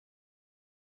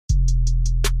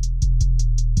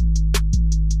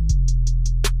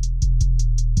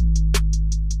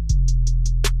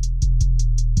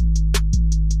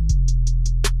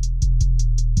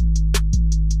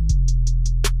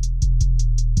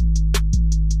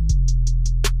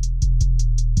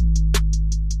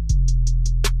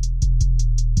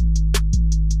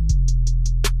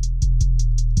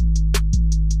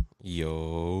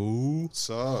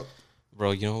up?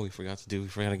 Bro, you know what we forgot to do? We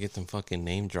forgot to get them fucking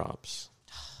name drops.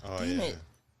 Oh, Damn yeah. it.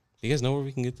 You guys know where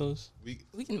we can get those? We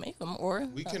can make them, or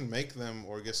We can make them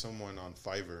or get someone on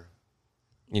Fiverr.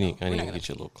 I need we're to not get gonna-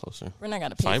 you a little closer. we're not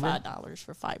gonna pay Fiverr? $5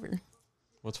 for Fiverr.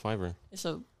 What's Fiverr? It's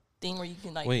a thing where you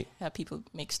can like Wait. have people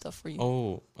make stuff for you.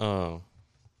 Oh,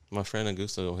 my friend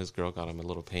Augusto, his girl got him a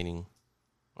little painting,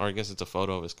 or I guess it's a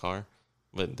photo of his car,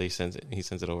 but he sends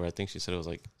it over. I think she said it was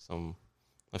like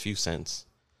a few cents,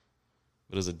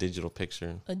 but it was a digital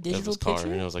picture A of digital his car,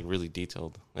 picture? and it was like really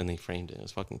detailed, and they framed it. It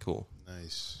was fucking cool.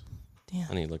 Nice. Damn.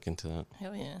 I need to look into that.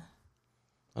 Hell yeah.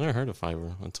 I never heard of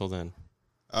Fiverr until then.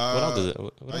 What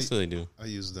else do they do? I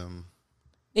use them.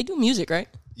 They do music, right?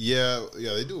 Yeah,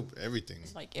 they do everything.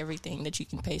 It's like everything that you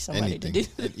can pay somebody to do.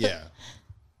 Yeah.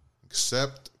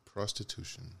 Except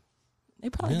prostitution. They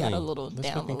probably got a little That's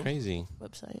fucking download crazy.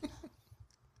 website.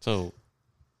 So,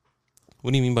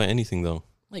 what do you mean by anything though?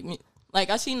 Like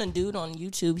I seen a dude on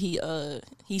YouTube.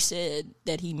 He said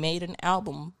that he made an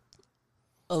album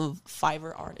of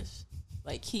Fiverr artists.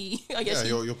 Like I guess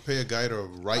You'll pay a guy to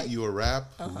write you a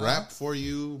rap for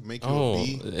you, make you a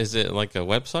beat. Is it like a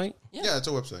website? Yeah, it's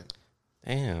a website.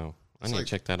 Damn, I need to like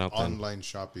check that out then. Online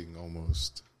shopping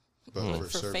almost, but for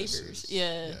services. favors.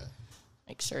 Yeah.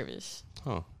 Like service.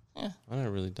 Huh. Yeah. I never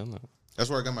really done that. That's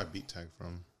where I got my beat tag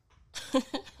from.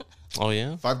 Oh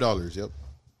yeah? $5. Yep.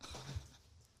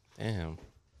 Damn.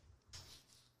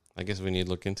 I guess we need to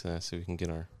look into that so we can get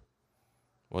our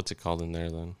what's it called in there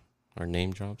then? Our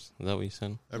name drops? Is that what you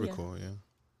said? That'd be Yeah. cool. Yeah.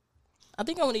 I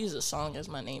think I want to use a song as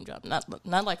my name drop. Not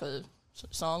like a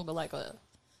song, but like a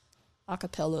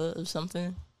acapella or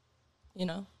something. You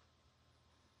know,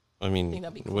 I mean, think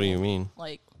that'd be what do you cool. mean?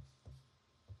 like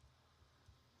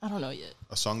I don't know yet.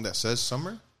 A song that says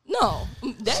summer. No,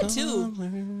 that too.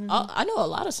 I know a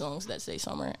lot of songs that say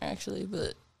summer actually,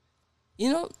 but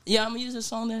I'm gonna use a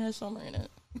song that has summer in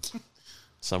it.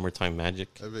 Summertime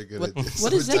Magic. That'd be a good. What- idea.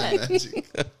 what is Summertime that? Magic.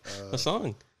 A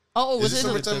song. Oh, Is was it it?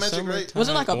 Summertime It's a Magic, right? Was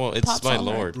it like a well, it's pop by song,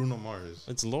 right? Lord. Bruno Mars.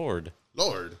 It's Lord.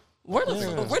 Lord. Where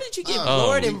did you get Oh,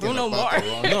 Lord I'm and thinking Bruno about the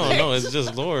Mars? wrong No, thing. it's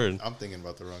just Lord. I'm thinking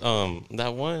about the wrong.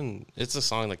 That one, it's a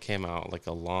song that came out like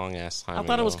a long ass time I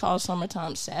thought it was ago. called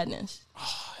Summertime Sadness.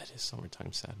 Oh, it is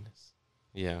Summertime Sadness.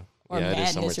 Yeah. Or yeah,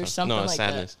 Madness it is or summertime. something No, it's like that.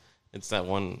 Sadness. It's that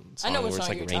one I song know where what it's song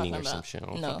like you're raining talking or some about.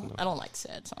 shit. No, I don't like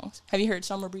sad songs. Have you heard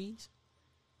Summer Breeze?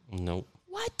 Nope.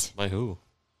 What? By who?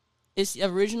 It's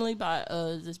originally by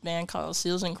this band called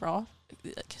Seals and Croft.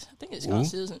 I think it's called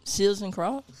Seals and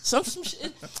Croft. Some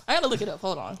shit. I gotta look it up.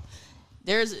 Hold on.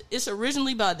 It's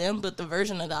originally by them, but the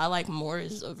version that I like more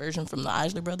is a version from the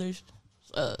Isley Brothers.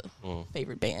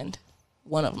 Favorite band.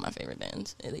 One of my favorite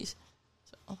bands, at least.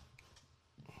 So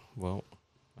Well,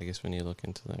 I guess we need to look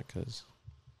into that because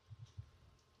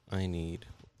we need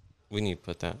to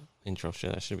put that intro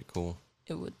shit. That should be cool.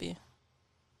 it would be.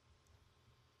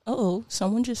 Oh,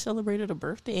 someone just celebrated a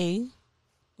birthday.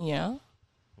 Yeah.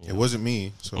 It wasn't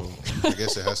me, so I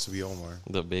guess it has to be Omar.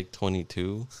 The big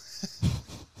 22.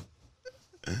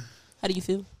 How do you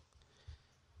feel?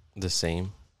 The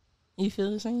same. You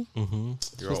feel the same? Mm-hmm.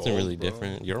 You're Nothing old, really bro.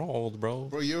 different. You're old, bro.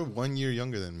 Bro, you're 1 year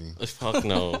younger than me. Fuck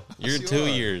no. You're you 2 are.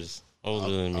 years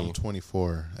older than me. I'm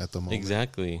 24 at the moment.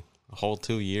 Exactly. A whole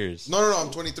 2 years. No,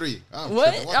 I'm 23. I'm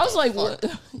What? tripping. I was the like, fuck?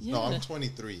 what? Yeah. No, I'm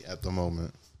 23 at the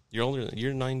moment. You're older.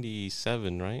 You're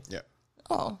 97, right? Yeah.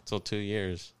 Oh, So 2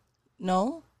 years.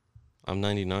 no. I'm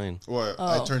 99. Well,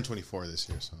 Oh. I turned 24 this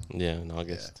year, so. Yeah, in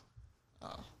August.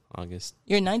 August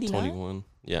You're 99? 21.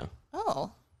 Yeah.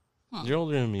 Oh, You're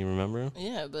older than me, remember?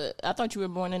 yeah, but I thought you were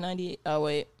born in 98. Oh,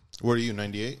 wait. What are you,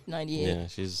 98? 98. Yeah,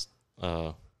 she's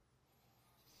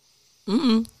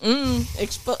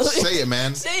Expose. Say it,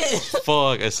 man. Say it.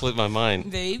 fuck, I slipped my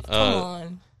mind. Babe,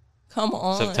 come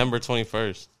on. September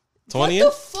 21st. What 20th?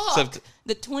 the fuck?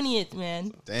 The 20th,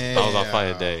 man. Damn. I was off by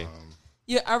a day.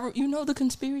 Yeah, you know the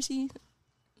conspiracy?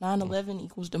 9/11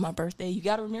 equals to my birthday. You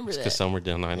got to remember that. Because somewhere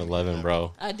down 9/11,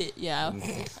 bro. I did, yeah.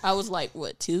 I was like,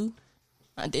 what, 2?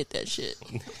 I did that shit.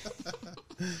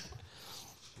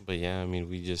 But yeah, I mean,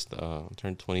 we just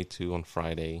turned 22 on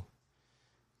Friday.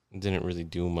 Didn't really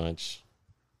do much.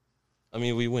 I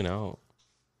mean, we went out.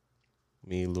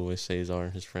 Me, Louis, Cesar,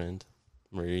 his friend,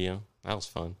 Maria. That was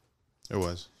fun. It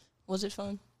was. Was it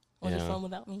fun? Was it Yeah. fun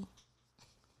without me?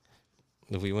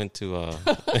 We went to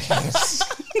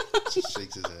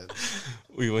Shakes his head.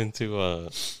 the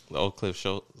Oak Cliff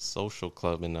Social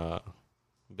Club in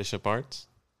Bishop Arts.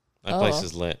 That place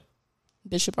is lit.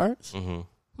 Bishop Arts?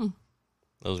 Mm-hmm.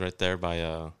 It was right there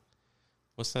by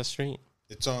what's that street?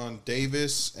 It's on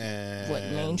Davis and... What,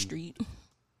 Main Street?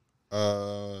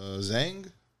 Zang?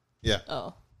 Yeah.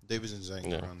 Oh. David's and Zank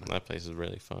Yeah, around there. that place is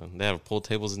really fun. They have pool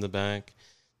tables in the back.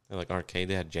 They're like arcade.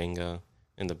 They had Jenga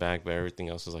in the back, but everything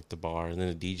else was like the bar. And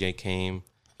then the DJ came.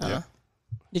 Yeah.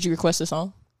 Did you request a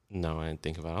song? No, I didn't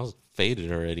think about it. I was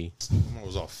faded already. I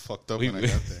was all fucked up when I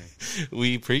got there.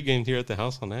 We pre-gamed here at the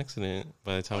house on accident.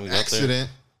 By the time we got there, Accident.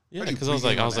 yeah, How do you because I was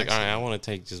pre-game like, on all right, I accident? want to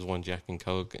take just one Jack and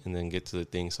Coke and then get to the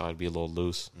thing, so I'd be a little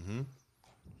loose. Mm-hmm.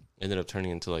 Ended up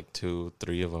turning into like 2,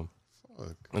 3 of them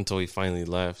Fuck. until we finally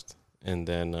left, and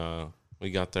then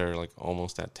we got there like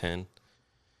almost at 10,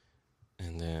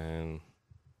 and then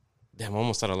damn, I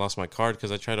almost thought I lost my card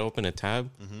because I tried to open a tab.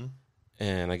 Mm-hmm.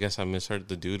 And I guess I misheard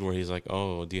the dude where he's like,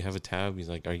 "Oh, do you have a tab?" He's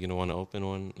like, "Are you gonna want to open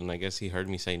one?" And I guess he heard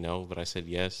me say no, but I said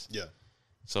yes. Yeah.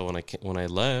 So when I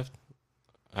left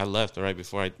right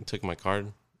before I took my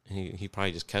card. And he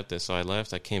probably just kept it. So I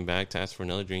left. I came back to ask for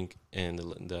another drink, and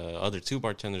the other 2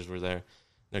 bartenders were there.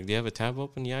 They're like, "Do you have a tab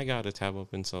open?" Yeah, I got a tab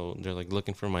open. So they're like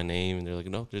looking for my name, and they're like,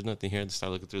 "No, there's nothing here." They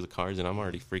start looking through the cards, and I'm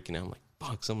already freaking out. I'm like,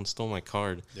 "Fuck, someone stole my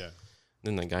card." Yeah.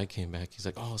 Then the guy came back. He's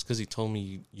like, "Oh, it's because he told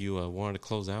me you wanted to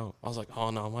close out." I was like, "Oh,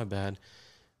 no, my bad."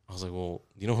 I was like, "Well,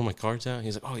 you know where my card's at?"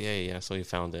 He's like, "Oh, yeah. So he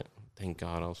found it." Thank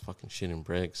God. I was fucking shitting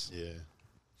bricks.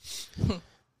 Yeah.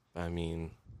 I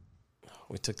mean,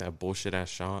 we took that bullshit-ass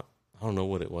shot. I don't know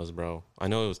what it was, bro. I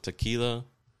know it was tequila.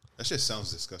 That shit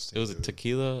sounds disgusting. It was a dude.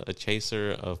 tequila, a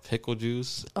chaser of pickle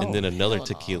juice, Oh, and then another hell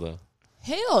no. tequila.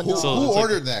 Hell no. So Who it's like-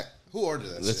 ordered that? Who ordered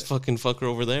that? This shit? fucking fucker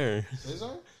over there. Cesar?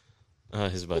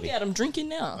 His Look buddy. at him drinking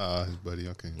now. His buddy.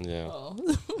 Okay. Yeah. Oh.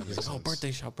 He's like, "Oh,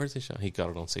 birthday shot. He got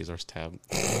it on Cesar's tab.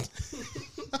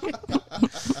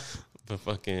 But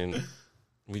fucking,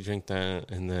 we drank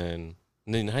that, and then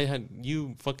I had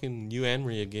you and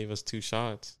Maria gave us 2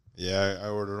 shots. Yeah, I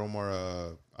ordered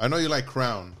Omar. I know you like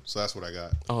Crown, so that's what I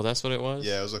got. Oh, that's what it was?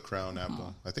 Yeah, it was a Crown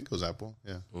apple. I think it was apple.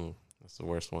 Yeah. That's the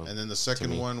worst one. And then the me.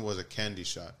 second one was a candy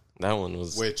shot, That one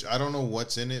was... which I don't know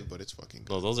what's in it, but it's fucking good.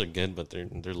 Well, those are good, but they're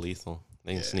lethal.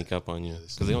 They can Yeah. sneak up on you Yeah,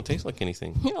 because they don't taste like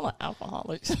anything. You know, like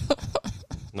alcoholics.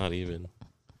 Not even.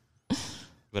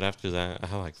 But after that, I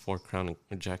had like 4 Crown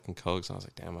and Jack and Cokes. And I was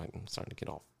like, damn, I'm starting to get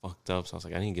all fucked up. So I was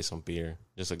like, I need to get some beer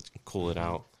just to cool it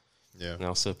out. Yeah. And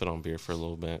I'll sip it on beer for a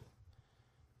little bit.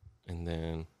 And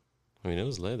then, I mean, it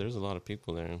was lit. There was a lot of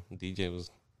people there. The DJ was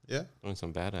Yeah. doing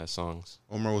some badass songs.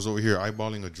 Omar was over here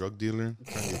eyeballing a drug dealer,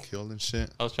 trying to get killed and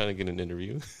shit. I was trying to get an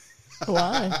interview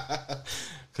Why?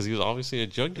 because he was obviously a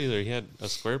drug dealer. He had a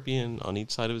scorpion on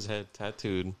each side of his head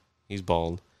tattooed. He's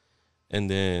bald. And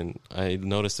then I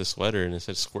noticed a sweater and it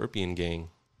said Scorpion Gang.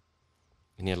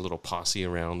 And he had a little posse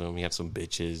around him. He had some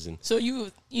bitches. And So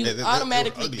you Yeah, they were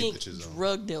automatically ugly think bitches, though.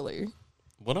 drug dealer,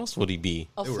 what else would he be?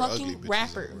 a They were ugly fucking bitches,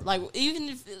 rapper. though. Like even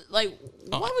if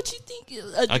why would you think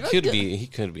a I drug could dealer? be. He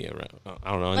could be a rap.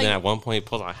 I don't know. And Like- then at one point, he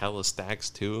pulled out hella stacks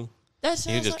too. That He was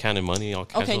sounds just like, counting money all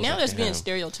casual. okay. I was Now like, that's being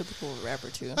damn. stereotypical rapper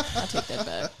too. I take that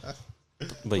back.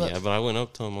 But yeah, but I went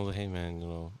up to him. I was like, hey man,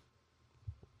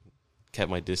 kept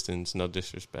my distance, no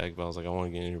disrespect. But I was like, I want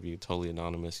to get interviewed, totally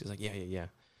anonymous. He's like, yeah.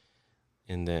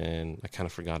 And then I kind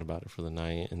of forgot about it for the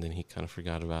night, and then he kind of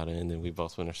forgot about it, and then we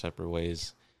both went our separate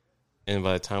ways. And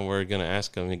by the time we are gonna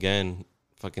ask him again,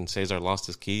 fucking Cesar lost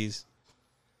his keys,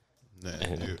 Nah,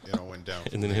 And- it all went down.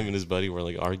 and then him and his buddy were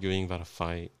like arguing about a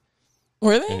fight.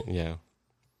 Were they? And, yeah,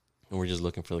 and we're just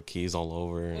looking for the keys all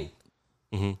over. And,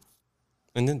 Wait.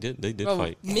 and then they did Bro,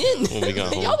 fight. men, When we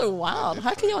got home. y'all are wild.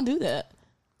 How can y'all do that?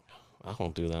 I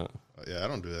don't do that. Yeah, I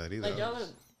don't do that either. Like y'all are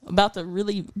about to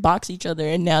really box each other,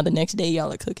 and now the next day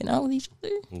y'all are cooking out with each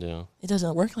other. Yeah. It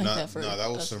doesn't work like No, that for that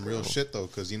was us some real girls. shit though,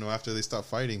 because after they stopped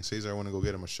fighting, Cesar went to go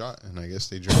get him a shot, and I guess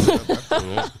they drank it up after.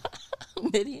 Yeah.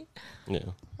 Did he? Yeah.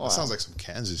 That sounds like some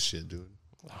Kansas shit, dude.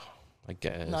 I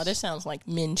guess. No, this sounds like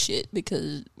men shit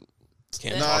because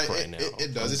Can't Nah, talk right now.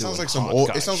 it does. I'm It sounds doing like some hot old.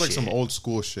 guy It sounds like some shit. old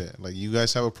school shit. Like you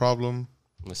guys have a problem.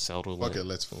 Let's settle Fuck it. it,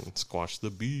 let's- squash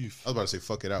the beef. I was about to say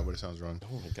fuck it out, but it sounds wrong.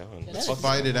 Oh my god. that Let's is-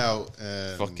 fight it out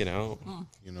and Fuck it out.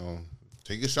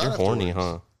 take a shot. You're horny,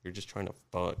 afterwards. huh? You're just trying to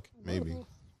fuck. Maybe.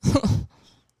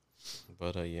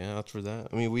 But yeah, after that,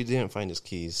 I mean, we didn't find his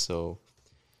keys, so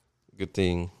good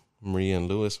thing Maria and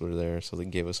Lewis were there, so they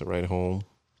gave us a ride home.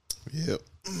 Yep.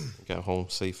 We got home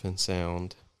safe and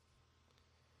sound,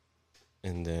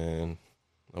 and then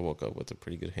I woke up with a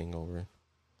pretty good hangover.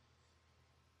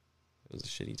 It was a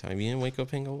shitty time. You didn't wake up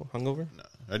hungover? No,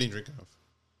 I didn't drink enough.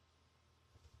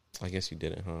 I guess you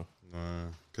didn't, huh?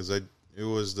 Because it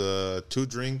was the 2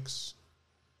 drinks,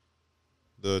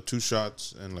 the 2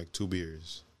 shots, and like 2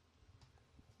 beers.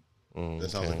 That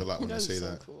sounds like a lot when I that's say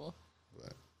so that. cool.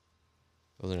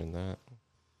 Other than that,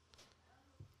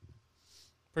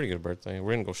 pretty good birthday.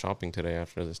 We're gonna go shopping today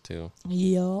after this too.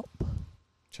 Yup.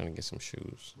 Trying to get some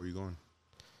shoes. Where you going?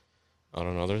 I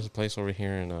don't know. There's a place over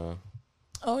here in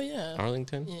Oh yeah.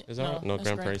 Arlington. Yeah, Is that right? No, that's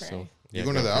Grand Prairie Grand still. Prairie. You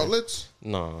going to the Grand Prairie. outlets?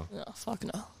 No. No, fuck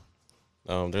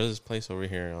no. There's this place over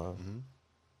here.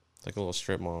 It's like a little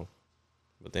strip mall,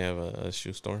 but they have a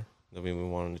shoe store that we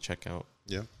wanted to check out.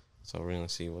 Yeah. So we're gonna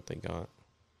see what they got.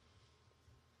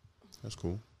 That's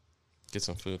cool. Get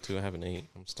some food too. I haven't ate.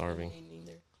 I'm starving. Me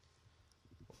neither.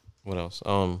 What else?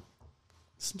 Some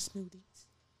smoothies.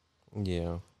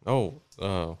 Yeah.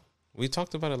 Oh, we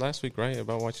talked about it last week, right?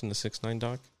 About watching the 6ix9ine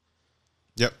doc.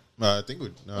 Yep. I think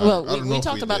we. Well, I don't know we if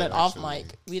talked about did, it off actually.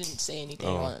 mic. We didn't say anything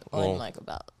Oh, on well. mic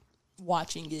about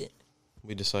watching it.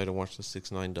 We decided to watch the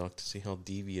 6ix9ine doc to see how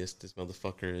devious this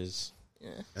motherfucker is. Yeah.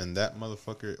 And that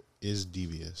motherfucker is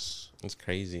devious. It's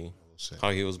crazy I will say. how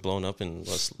he was blown up in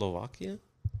Slovakia.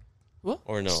 What?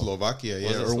 Or no? Slovakia, Was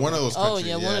yeah, it or one of those Oh countries.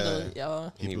 yeah, one of those. Yeah.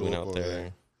 And he blew went up out over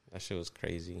there. That shit was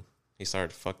crazy. He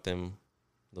started to fuck them,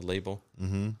 the label,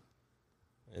 Mm-hmm.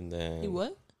 and then He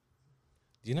what?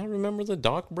 Do you not remember the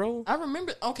doc, bro? I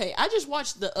remember. Okay, I just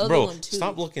watched the other Bro, one too.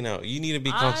 stop looking out. You need to be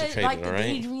I concentrated, like the all right?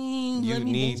 daydream. You Let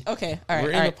me need- think. Okay, all right. We're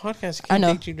all in right. the podcast. You I can't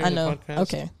know. daydream I during know. the podcast.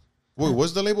 Okay. Wait,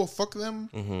 what's the label? Fuck them.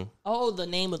 Mm-hmm. Oh, the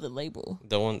name of the label.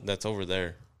 The one that's over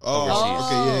there. Oh,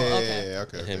 Overseas. okay, yeah,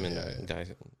 okay. okay. Him okay, and yeah, yeah.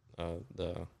 guy,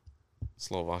 the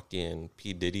Slovakian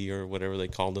P. Diddy or whatever they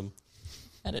called him.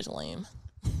 That is lame.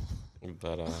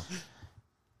 But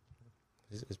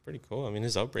it's pretty cool. I mean,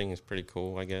 his upbringing is pretty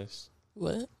cool, I guess.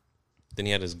 What? Then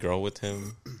he had his girl with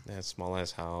him. They had a small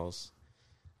ass house.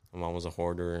 My mom was a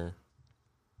hoarder.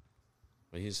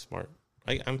 But he's smart.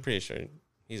 I'm pretty sure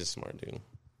he's a smart dude.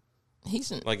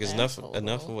 He's an Like, it's asshole,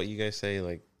 enough though. of what you guys say,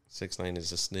 like 6ix9ine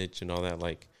is a snitch and all that.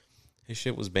 Like, his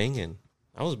shit was banging.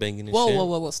 I was banging his shit.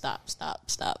 Whoa! Stop!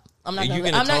 I'm not Are you gonna.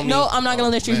 gonna I'm tell not. me- No, I'm not gonna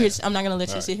Oh, let you man. hear. I'm not gonna let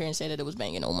you Alright. sit here and say that it was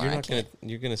banging Omar. You're I not gonna. can't.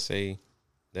 You're gonna say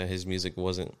that his music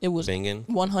wasn't. It was banging.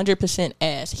 100%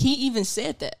 ass. He even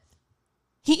said that.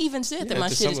 He even said that my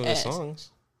to shit some is of his ass.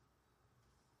 songs.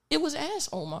 It was ass,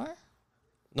 Omar.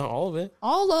 Not all of it.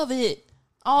 All of it.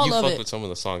 All You of fucked it. with some of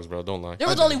the songs, bro. Don't lie. There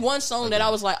was I only did. one song that I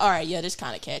was like, all right, yeah, this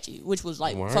kind of catchy, which was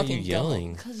like Why are fucking you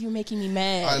yelling? Because you're making me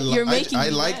mad. I, You're making I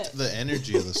me liked mad. the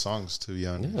energy of the songs, to be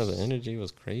honest. Yeah, the energy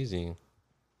was crazy.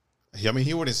 I mean,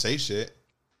 he wouldn't say shit.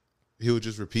 He would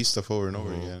just repeat stuff over and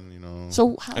over again, you know.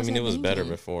 So how I mean, it was better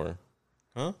before. before,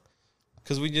 huh?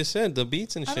 Because we just said the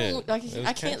beats and I shit. don't like. It was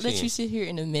I can't let catchy. you sit here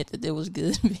and admit that it was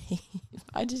good, babe.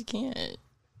 I just can't.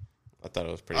 I thought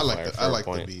it was pretty. I like fire the for I a like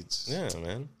the point. beats. Yeah,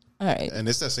 man. All right. And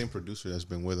it's that same producer that's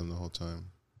been with him the whole time.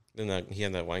 Then he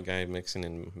had that white guy mixing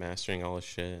and mastering all his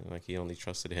shit. Like, he only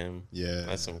trusted him. Yeah.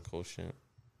 That's some cool shit.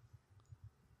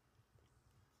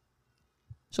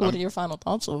 So, what are your final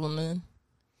thoughts of him, then?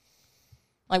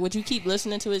 Like, would you keep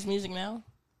listening to his music now?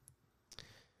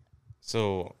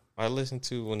 So I listened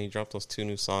to when he dropped those 2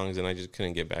 new songs, and I just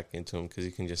couldn't get back into them because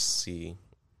you can just see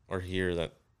or hear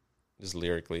that just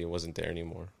lyrically it wasn't there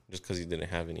anymore, just because he didn't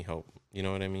have any help. You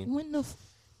know what I mean? When the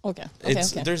okay,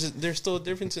 It's okay. there's still a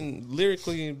difference in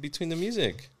lyrically between the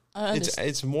music. I It's understand.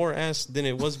 it's more ass than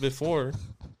it was before,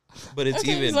 but it's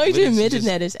Okay, even. as long as but you it's admitted just-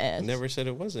 that it's ass. Never said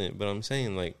it wasn't, but I'm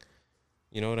saying, like,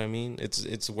 you know what I mean?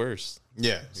 It's worse.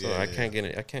 Yeah. So yeah, I yeah. can't get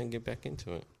it. I can't get back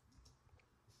into it.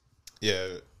 Yeah.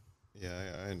 Yeah,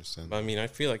 I understand. But I mean, I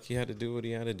feel like he had to do what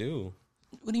he had to do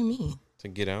What do you mean? to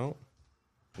get out,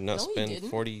 and not No, he spend didn't.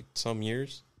 40 some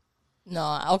years.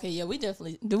 No, okay, yeah, we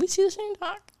definitely did. We see the same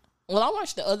doc? Well, I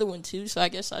watched the other one too, so I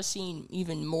guess I've seen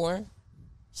even more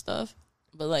stuff.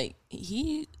 But like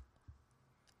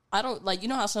I don't like. You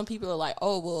know how some people are like,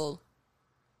 oh well,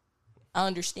 I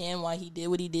understand why he did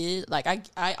what he did. Like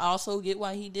I also get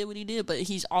why he did what he did, but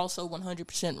he's also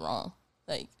 100% wrong.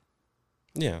 Like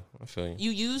Yeah, I feel you.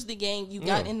 you used the gang, you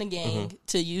got Yeah. in the gang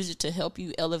to use it to help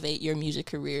you elevate your music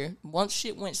career. Once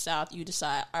shit went south, you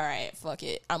decide, all right, fuck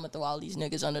it, I'm gonna throw all these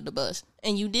niggas under the bus,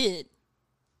 and you did.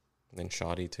 Then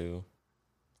Shoddy too.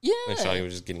 Yeah. And Shoddy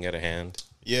was just getting out of hand.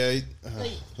 Yeah.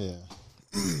 Like, Yeah.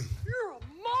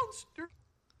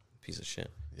 Piece of shit.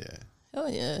 Yeah. oh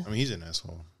yeah. I mean, he's an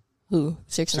asshole. Who?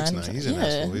 6ix9ine? 6ix9ine, he's an yeah,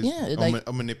 asshole. He's yeah. a, Like,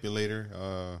 a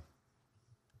manipulator.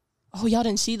 oh, y'all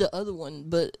didn't see the other one,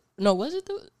 but no, was it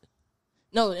the?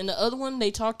 No, in the other one, they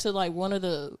talked to like one of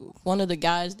the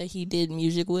guys that he did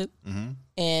music with,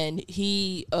 and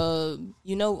he,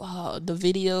 you know,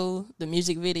 the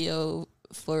music video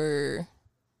for,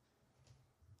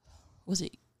 was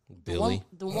it Billy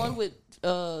the one with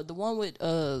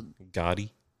Gotti.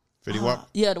 Fetty Wap.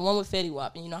 yeah, the one with Fetty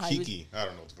Wap, and you know how he was, Kiki. I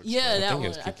don't know what the fuck. yeah, that think it one.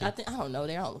 was Kiki. I think I don't know.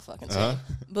 They're all the fucking Uh-huh. same.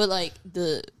 But like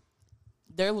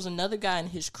there was another guy in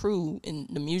his crew, in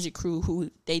the music crew, who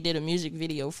they did a music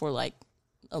video for like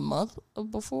a month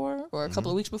before or a couple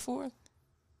of weeks before,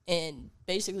 and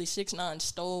basically 6ix9ine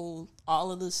stole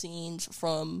all of the scenes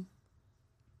from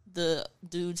the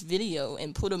dude's video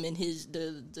and put them in his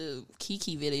the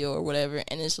Kiki video or whatever.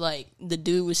 And it's like the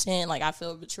dude was saying like, I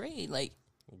felt betrayed, like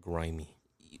grimy.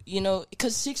 You know,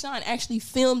 because 6ix9ine actually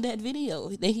filmed that video.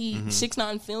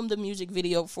 6ix9ine filmed the music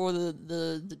video for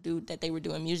the dude that they were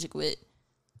doing music with.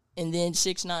 And then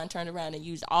 6ix9ine turned around and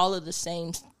used all of the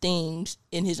same things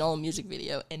in his own music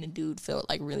video. And the dude felt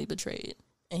like really betrayed.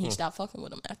 And he stopped fucking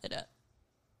with him after that.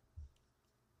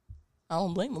 I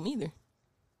don't blame him either.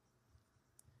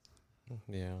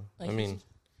 Yeah. Like, I mean,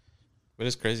 but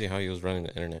it's crazy how he was running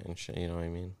the internet and shit, you know what I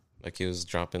mean? Like, he was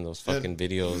dropping those fucking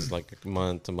videos like a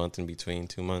month in between,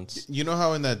 2 months. You know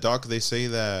how in that doc they say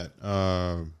that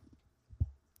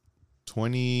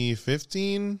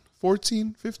 2015,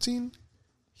 14, 15,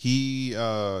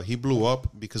 he blew up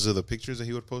because of the pictures that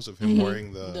he would post of him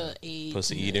wearing the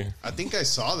Pussy eater. I think I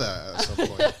saw that at some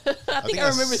point. I think I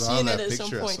remember saw seeing that at some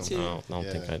point point too. I don't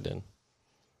think I did.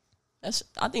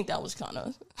 I think that was kind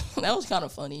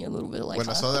of funny a little bit. Like when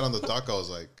I saw that on the doc, I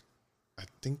was like, I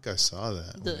think I saw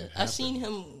that. I seen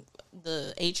him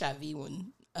the HIV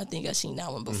one. I think I seen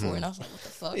that one before, and I was like, what the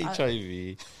fuck?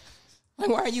 HIV. Like,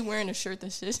 why are you wearing a shirt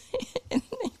that says and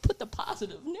they put the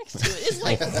positive next to it? It's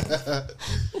like,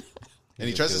 and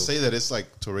he tries to say that it's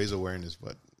like to raise awareness,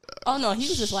 but oh no, he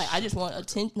was just like, I just want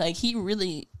attention. Like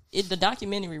the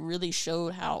documentary really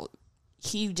showed how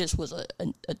he just was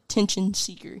an attention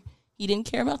seeker. He didn't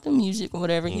care about the music or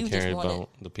whatever. He cared just wanted about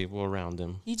the people around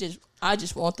him. I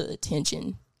just want the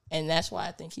attention, and that's why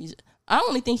I think I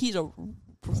only think he's a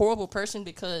horrible person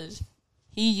because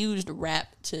he used rap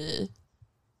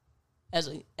as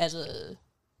a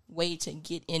way to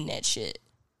get in that shit.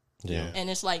 Yeah. And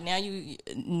it's like now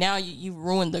you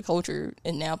ruined the culture,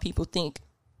 and now people think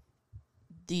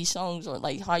these songs are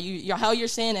like how you're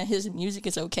saying that his music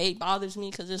is okay bothers me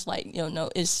because it's like, no,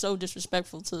 it's so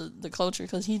disrespectful to the culture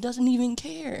because he doesn't even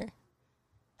care.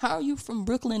 How are you from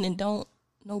Brooklyn and don't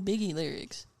know Biggie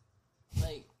lyrics?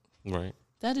 Like, right.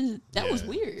 That was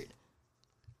weird.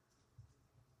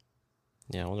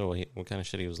 Yeah, I wonder what kind of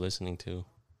shit he was listening to.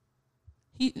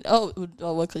 Well,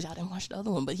 because I didn't watch the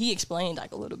other one, but he explained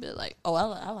like a little bit, like, I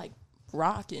like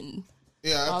rock and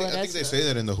yeah, I think they say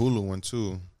that in the Hulu one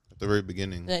too. The very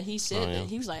beginning that he said that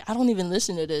he was like, I don't even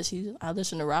listen to this. I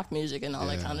listen to rock music and all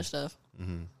that kind of stuff.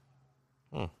 Mm-hmm.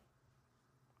 Huh.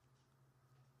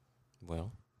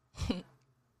 Well,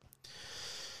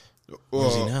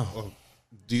 where's he now?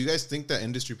 Do you guys think that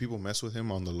industry people mess with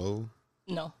him on the low?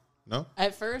 No.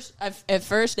 At first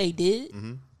they did,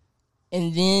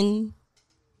 and then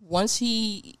once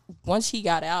he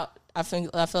got out, I feel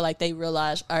like they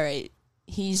realized, all right,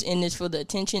 he's in this for the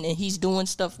attention, and he's doing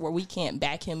stuff where we can't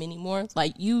back him anymore.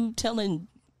 Like, you telling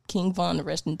King Von to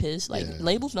rest in piss. Like,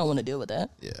 labels don't want to deal with that.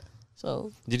 Yeah.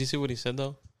 So, did you see what he said,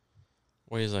 though?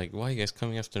 Where he's like, why are you guys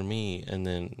coming after me? And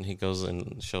then he goes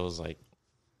and shows, like,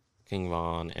 King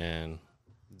Von and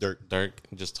Dirk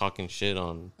just talking shit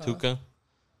on Tuka.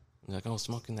 Like, oh,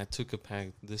 smoking that Tuka pack,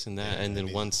 this and that. And then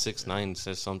 6ix9ine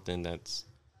says something that's,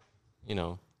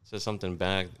 says something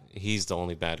bad. He's the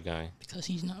only bad guy because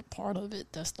he's not part of it.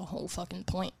 That's the whole fucking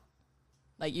point.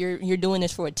 Like, you're doing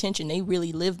this for attention. They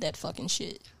really live that fucking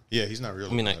shit. Yeah, he's not real.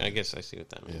 I mean, I guess I see what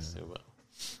that means too, but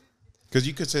because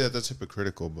you could say that that's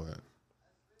hypocritical, but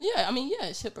yeah, I mean, yeah,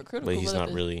 it's hypocritical. But he's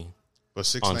not really. But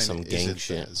 6ix9ine on some gang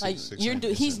shit. Like,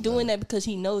 he's doing that because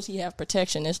he knows he have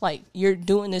protection. It's like you're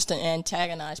doing this to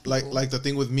antagonize people. Like the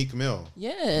thing with Meek Mill.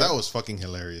 Yeah, that was fucking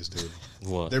hilarious, dude.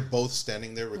 What? They're both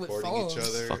standing there recording each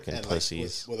other, fucking and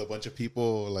pussies, with a bunch of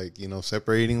people, like,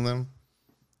 separating them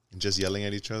and just yelling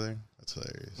at each other. That's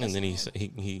hilarious. And then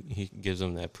he gives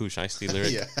them that Pooh Shiesty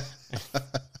lyric. Yeah.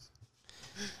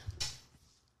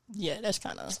 Yeah, that's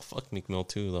kind of fuck Meek Mill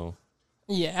too, though.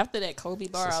 Yeah, after that Kobe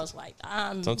bar, I was like,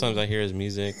 sometimes I hear his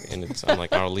music and I'm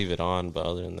like, I'll leave it on, but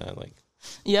other than that, like,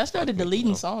 yeah, I started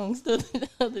deleting songs the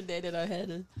other day that I had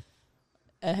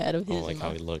of his. I don't like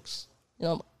how he looks.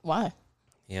 Why?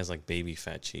 He has like baby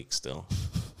fat cheeks still.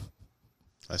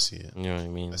 I see it. You know what I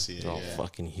mean? I see it. They're all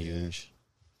fucking huge.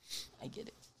 I get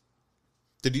it.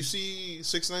 Did you see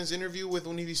 6ix9ine's interview with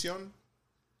Univision?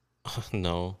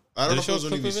 No. I don't know if it was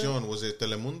Univision. Was it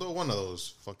Telemundo? One of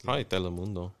those fucking. Probably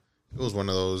Telemundo. It was one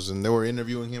of those, and they were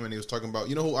interviewing him, and he was talking about,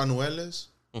 you know who Anuel is?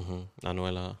 Mm-hmm.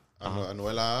 Anuela.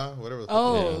 Anuela, whatever.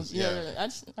 Yeah.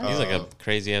 He's like a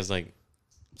crazy ass, like,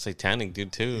 satanic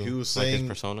dude too. He was like saying his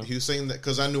persona. He was saying that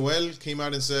because Anuel came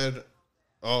out and said,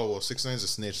 "Oh, well, 6ix9ine's a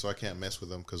snitch, so I can't mess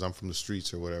with him because I'm from the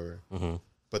streets or whatever." Mm-hmm.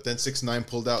 But then 6ix9ine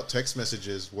pulled out text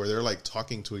messages where they're like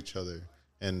talking to each other,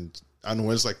 and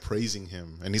Anuel's like praising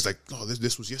him, and he's like, "Oh,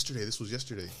 this was yesterday. This was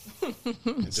yesterday."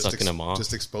 And just Sucking him off.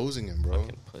 just exposing him, bro.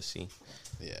 Fucking pussy.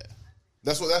 Yeah,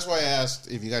 that's why I asked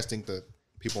if you guys think that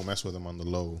people mess with him on the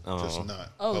low, just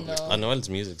not. Oh, public. no. Anuel's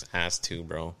music's ass too,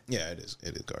 bro. Yeah, it is.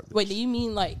 It is garbage. Wait, do you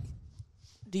mean like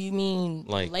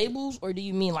labels, or do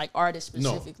you mean like artists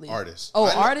specifically? No, artists. Oh,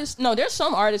 I know- artists? No, there's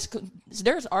some artists.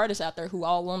 There's artists out there who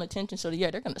all want attention. So yeah,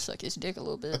 they're gonna suck his dick a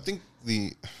little I bit. think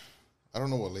I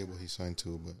don't know what label he signed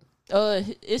to, but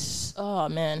It's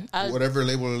man, whatever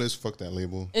label it is, fuck that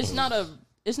label. it's not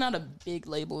a big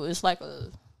label. It's like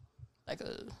a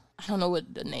I don't know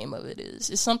what the name of it is.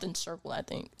 It's something Circle, I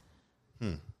think.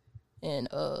 And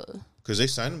Because they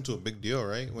signed him to a big deal,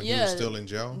 right? When he was still in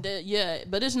jail. yeah,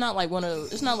 but it's not like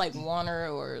it's not like Warner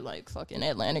or like fucking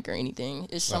Atlantic or anything.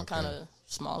 It's some Okay. kind of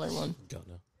smaller one.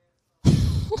 Gunna.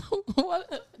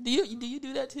 What do you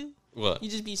do that too? What? You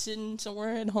just be sitting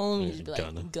somewhere at home and you just be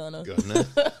Gunna. like Gunna Gunna.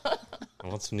 I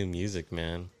want some new music,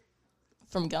 man.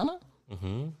 from Gunna.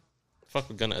 Fuck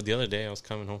with Gunna. The other day, I was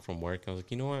coming home from work. I was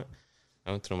like, you know what?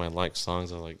 I went through my like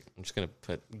songs. I was like, I'm just gonna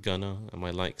put Gunna on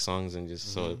my like songs and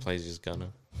just so it plays just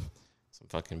Gunna. Some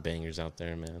fucking bangers out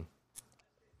there, man.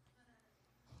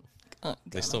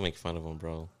 They still make fun of him,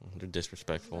 bro. They're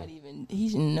disrespectful.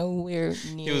 He's nowhere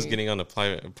near. He was getting on a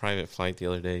private flight the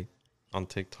other day on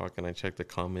TikTok, and I checked the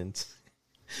comments.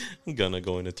 Gunna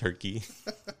going to Turkey.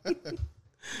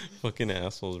 Fucking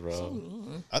assholes, bro.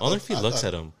 I wonder if he looks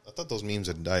at him. I thought those memes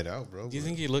had died out, bro. Do you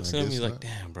think he looks at him? He's like,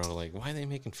 damn, bro. Like, why are they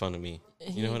making fun of me?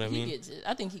 You know what I mean? He gets it.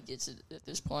 I think he gets it at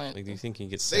this point. Like, do you think he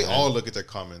gets They sad? all look at their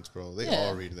comments, bro. They Yeah.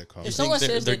 all read their If comments. someone They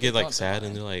says they they get like can sad, talk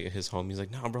and they're like, his homie's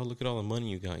like, nah, bro, look at all the money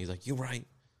you got. He's like, you're right.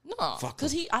 No, Fuck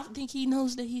because him. I think he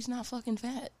knows that he's not fucking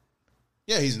fat.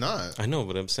 Yeah, he's not. I know,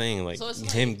 but I'm saying like So it's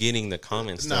him like- getting the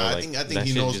comments. Nah, though, I like, think that he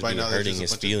should knows just by be now that hurting there's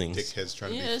his a bunch feelings. of dickheads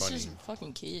trying Yeah, to be it's funny. just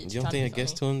fucking kids. You don't think it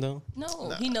gets to him though?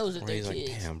 No, he knows that Where they're he's like,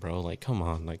 kids. damn, bro, like, come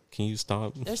on, like, can you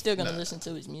stop? They're still gonna listen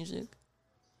to his music.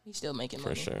 He's still making For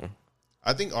money. sure.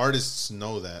 I think artists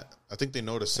know that. I think they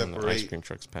know to And the ice separate. cream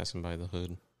truck's passing by the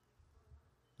hood.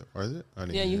 Are they? I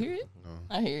didn't Yeah, you hear it? No.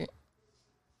 I hear it.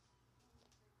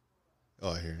 Oh,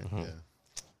 I hear it.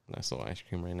 Yeah. Nice little ice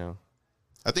cream right now.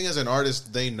 I think as an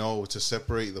artist, they know to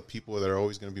separate the people that are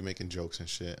always going to be making jokes and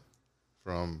shit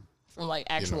from From like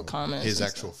you actual know, comments. his and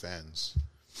actual stuff. fans.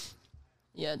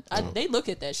 Yeah, they look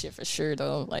at that shit for sure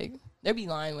though. Like they be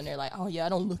lying when they're like, "Oh yeah, I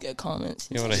don't look at comments."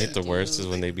 You know what I hate the Dude. worst is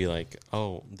when they be like,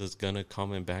 "Oh, does Gunna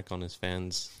comment back on his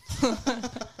fans?"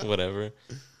 Whatever.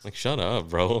 Like, shut up,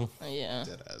 bro. Yeah,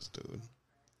 Dead ass dude.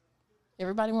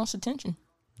 everybody wants attention.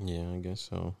 Yeah, I guess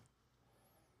so.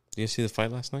 Did you see the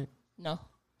fight last night? No,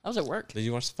 I was at work. Did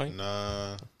you watch the fight?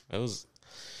 Nah, It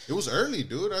was early,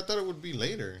 dude. I thought it would be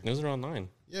later. around 9.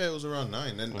 Yeah, it was around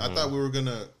 9, and I thought we were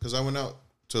gonna, because I went out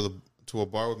to a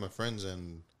bar with my friends,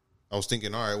 and I was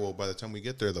thinking, all right, well, by the time we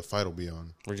get there, the fight will be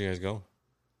on. Where'd you guys go?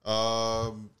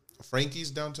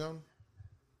 Frankie's downtown.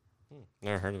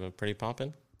 Never heard of it. Pretty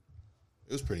poppin'?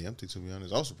 It was pretty empty, to be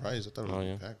honest. I was surprised. I thought it was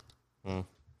yeah. packed.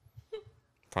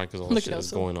 Probably because all the Look shit at is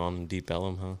us. going on in Deep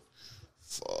Ellum, huh?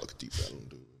 Fuck, Deep Ellum,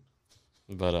 dude.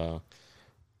 But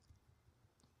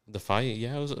the fight,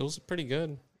 yeah, it was pretty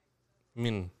good. I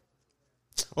mean,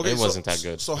 it wasn't that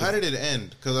good. So how did it end?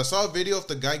 Because I saw a video of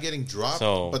the guy getting dropped,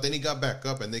 So- but then he got back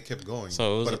up and they kept going.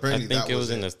 So it was, but apparently I think that it was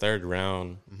in it. the third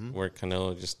round where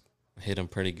Canelo just hit him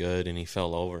pretty good and he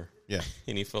fell over. Yeah,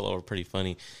 And he fell over pretty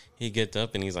funny. He gets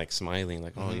up and he's like smiling,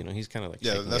 like, oh, you know, he's kind of like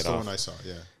yeah, shaking that's it the off. one I saw.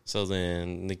 Yeah, So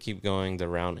then they keep going, the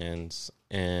round ends,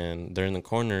 and they're in the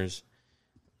corners,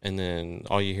 and then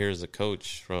all you hear is the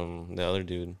coach from the other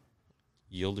dude,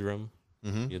 Yildirim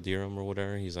or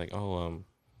whatever. He's like,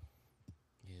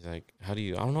 he's like, how do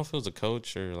you, I don't know if it was a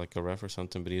coach or like a ref or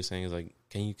something, but he was saying, he's like,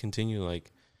 can you continue?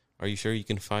 Like, are you sure you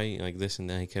can fight? Like this and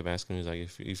that. He kept asking, he's like,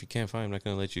 if you can't fight, I'm not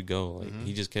going to let you go. Like,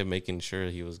 he just kept making sure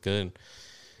he was good.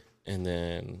 And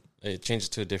then it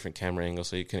changed to a different camera angle,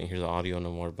 so you couldn't hear the audio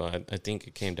no more. But I think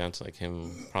it came down to like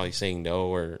him probably saying no,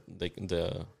 or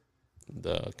the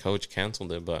coach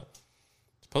canceled it. But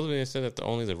supposedly they said that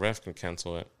only the ref can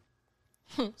cancel it.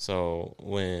 So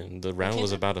when the round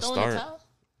was about to Throwing the start, towel?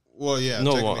 well, yeah.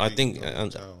 no, well, I technically,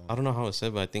 think I don't know how it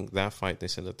said, but I think that fight they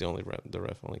said that the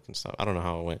ref only can stop. I don't know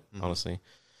how it went, honestly.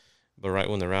 But right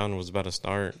when the round was about to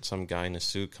start, some guy in a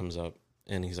suit comes up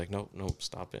and he's like, "Nope,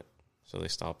 stop it." So they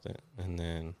stopped it, and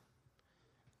then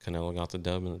Canelo got the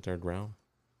dub in the third round.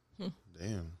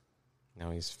 Damn,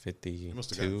 Now he's he must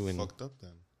have gotten 52, and fucked up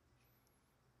then.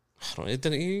 I don't. It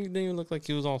didn't. He didn't even look like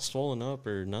he was all swollen up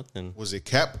or nothing. Was it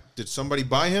cap? Did somebody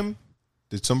buy him?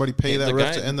 Did somebody pay that The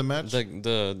ref guy- to end the match?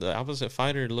 The opposite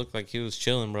fighter looked like he was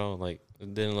chilling, bro. Like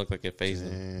It didn't look like it phased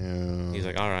him. Damn. He's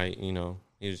like, all right, you know,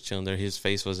 he was chilling there. His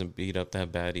face wasn't beat up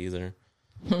that bad either.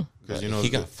 Because, you know, he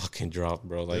got fucking dropped,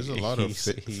 bro. Like, there's a lot of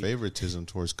favoritism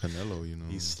towards Canelo, you know.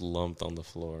 He slumped on the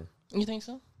floor. You think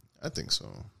so? I think so.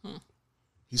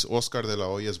 He's Oscar de la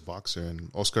Hoya's boxer, and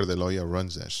Oscar de la Hoya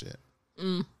runs that shit.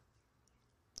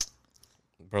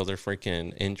 Bro, their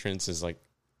freaking entrance is like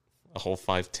a whole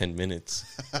 5-10 minutes.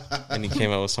 And he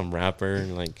came out with some rapper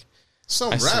and like...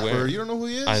 Some I rapper? swear, You don't know who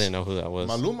he is? I didn't know who that was.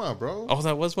 Maluma, bro. Oh,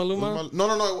 that was Maluma?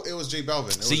 No. It was J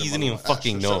Balvin. See, you didn't even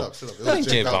fucking know. Shut up. It That was ain't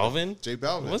J Balvin. J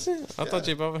Balvin. Was it? I thought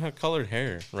J Balvin had colored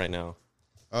hair right now.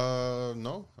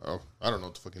 No. Oh, I don't know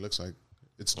what the fuck he looks like.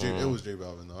 It was J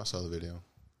Balvin though. I saw the video.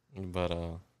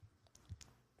 But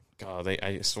God,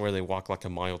 I swear they walk like a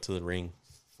mile to the ring,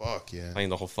 Fuck yeah. playing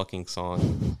the whole fucking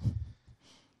song.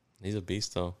 He's a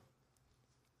beast though.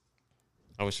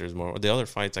 I wish there was more. The other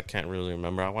fights I can't really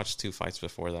remember. I watched 2 fights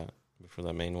before that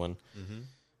main one.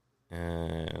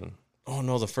 And oh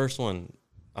no, the first one,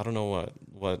 I don't know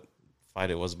what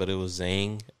fight it was, but it was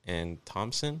Zhang and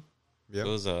Thompson. Yep. It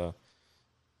was the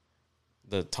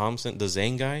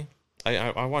Zhang guy.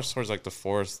 I watched towards like the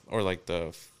 4th or like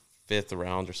the 5th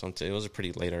round or something. It was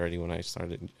pretty late already when I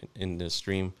started in the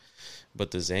stream.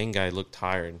 But the Zhang guy looked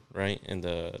tired, right? And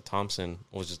the Thompson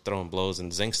was just throwing blows.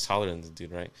 And Zhang's taller than the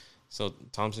dude, right? So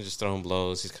Thompson just throwing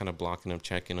blows. He's kind of blocking him,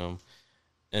 checking him.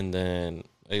 And then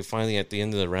finally at the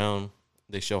end of the round,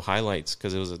 they show highlights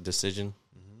because it was a decision.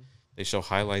 They show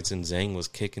highlights and Zhang was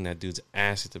kicking that dude's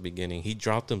ass at the beginning. He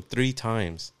dropped him 3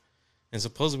 times. And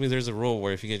supposedly there's a rule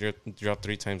where if you get dropped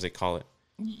 3 times, they call it.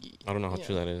 I don't know how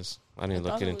true that is. I didn't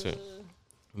look into it.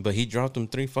 But he dropped him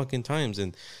 3 fucking times.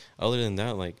 And other than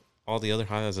that, like all the other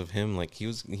highlights of him, like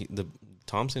the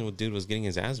Thompson dude was getting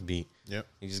his ass beat. Yep.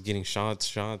 He's just getting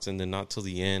shots, and then not till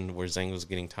the end where Zhang was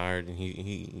getting tired and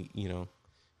he you know,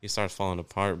 he starts falling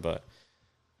apart. But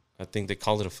I think they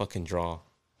called it a fucking draw.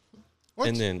 What?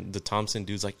 And then the Thompson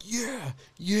dude's like,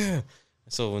 yeah.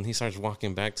 So when he starts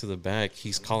walking back to the back,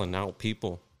 he's calling out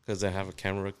people because they have a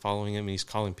camera following him and he's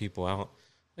calling people out.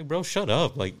 Like, bro, shut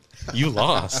up. Like, you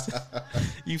lost.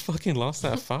 You fucking lost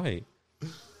that fight.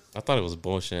 I thought it was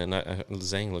bullshit. And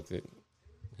Zhang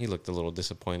looked a little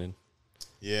disappointed.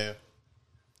 Yeah.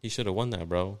 He should have won that,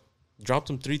 bro. Dropped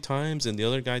him 3 times and the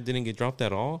other guy didn't get dropped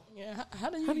at all. Yeah, how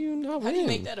do you not win? How do you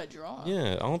make that a draw?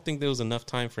 Yeah, I don't think there was enough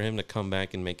time for him to come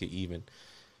back and make it even.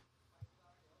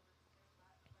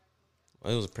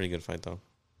 It was a pretty good fight, though.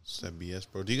 It's that BS,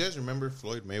 bro. Do you guys remember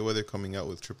Floyd Mayweather coming out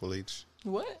with Triple H?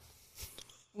 What?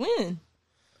 When?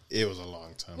 It was a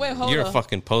long time. Wait, ago. hold You're on. a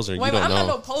fucking poser. Wait, You don't I'm know. not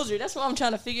no poser. That's what I'm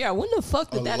trying to figure out. When the fuck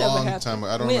did that ever A long happen? time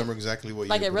ago. I don't remember exactly what year.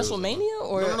 Like at but it was WrestleMania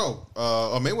or no.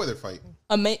 A Mayweather fight.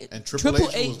 And Triple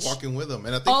H was walking with him,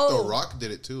 and I think The Rock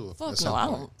did it too. Fuck no, I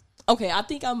don't. Okay, I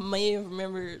think I may have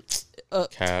remembered.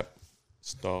 Cap.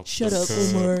 Stop. Shut up,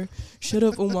 Umar. Shut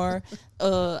up, Umar.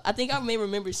 I think I may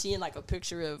remember seeing like a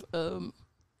picture of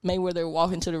Mayweather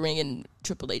walking to the ring and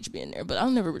Triple H being there, but I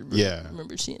never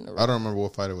remember seeing the Rock. I don't remember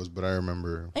what fight it was, but I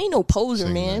remember. I ain't no poser,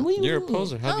 man. You're a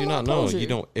poser. How do you not know? You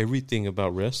know everything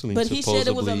about wrestling. But he said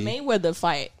it was a Mayweather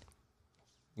fight.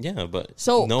 Yeah, but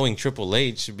so knowing Triple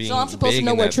H being so I'm supposed to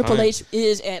know where Triple H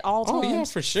is at all times. Oh yeah,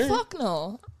 for sure. Fuck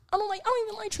no, I don't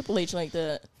even like Triple H like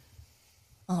that.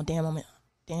 Oh damn,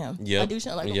 Yep. I do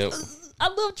sound like I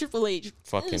love Triple H.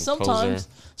 Fucking sometimes.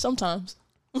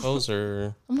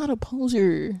 Poser. I'm not a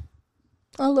poser.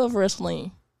 I love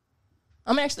wrestling.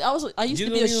 I used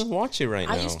to be watch it right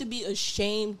now. I used to be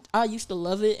ashamed. I used to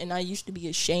love it, and I used to be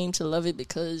ashamed to love it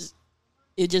because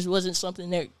it just wasn't something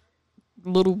that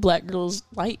little black girls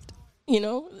liked, you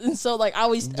know. And so, like, I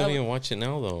always don't even watch it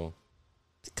now though.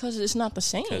 Because it's not the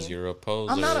same. Because you're a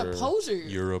poser. I'm not a poser.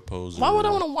 You're a poser. Why would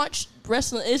I want to watch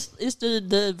wrestling? It's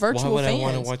the virtual. Why would fans. I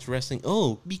want to watch wrestling?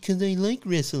 Oh, because I like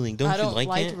wrestling. Don't you like it? I don't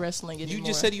like wrestling anymore. You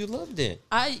just said you loved it.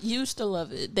 I used to love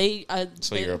it.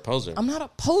 So you're a poser. I'm not a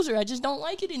poser. I just don't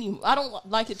like it anymore. I don't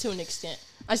like it to an extent.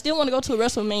 I still want to go to a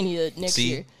WrestleMania next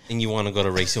year. And you want to go to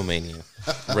WrestleMania.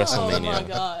 WrestleMania. Oh my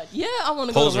god. Yeah, I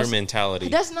want to go to poser mentality.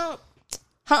 That's not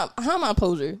how am I a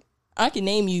poser? I can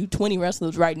name you 20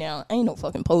 wrestlers right now. I ain't no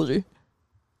fucking poser.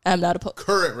 I'm not a poser.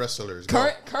 Current wrestlers.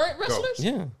 Current wrestlers? Go.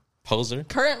 Yeah. Poser.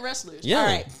 Current wrestlers.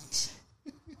 Yeah.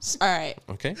 All right.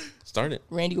 Okay. Start it.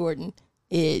 Randy Orton,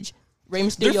 Edge, Rey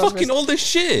Mysterio. They're fucking old as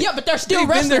shit. Yeah, but they're still They've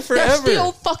wrestling. been there forever. They're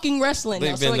still fucking wrestling.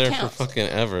 They've been so there counts. for fucking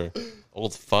ever.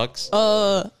 Old fucks.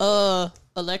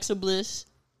 Alexa Bliss,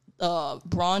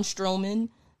 Braun Strowman,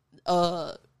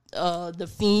 The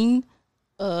Fiend,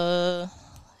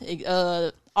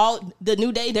 all the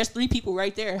New Day. There's 3 people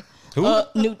right there. Who?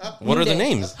 What are the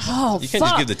names? Oh, you can't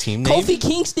just give the team name. Kofi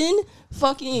Kingston,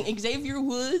 fucking Xavier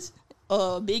Woods,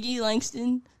 Big E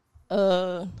Langston.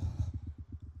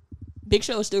 Big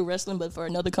Show is still wrestling, but for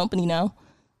another company now.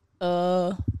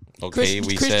 Okay,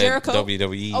 we Chris said Jericho.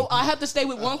 WWE. Oh, I have to stay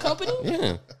with one company?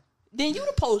 Yeah. Then you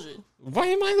the poser. Why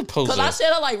am I the poser? Because I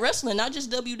said I like wrestling, not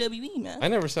just WWE, man. I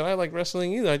never said I like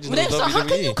wrestling either. I just But know then, so WWE. how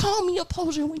can you call me a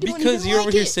poser when you don't Because even you're like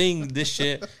over here it? saying this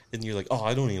shit, and you're like, "Oh,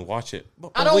 I don't even watch it."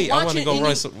 But I don't wait, watch I want to it go any-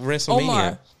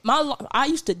 WrestleMania. Omar, I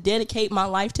used to dedicate my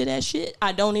life to that shit.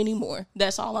 I don't anymore.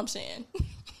 That's all I'm saying.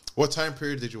 What time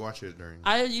period did you watch it during?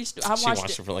 I She watched watched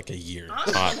it. it for like a year.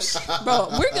 Tops. Bro,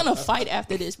 we're gonna fight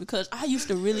after this because I used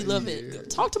to really love it.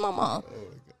 Talk to my mom.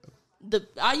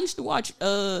 I used to watch.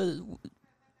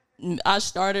 I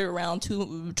started around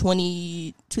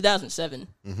 2007,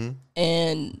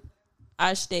 and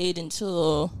I stayed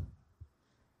until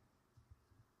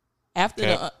after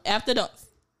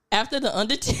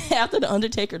the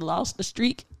Undertaker lost the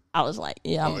streak. I was like,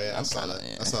 yeah, I saw that.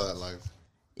 I saw that live.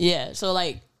 Yeah, so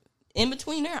like in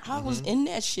between there, I was in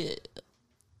that shit.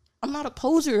 I'm not a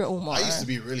poser, Omar. I used to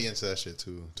be really into that shit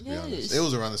too. To be honest, Yes. it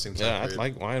was around the same time. Yeah,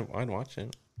 period. I'd watch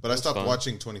it. But I It's stopped fun.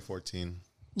 watching 2014.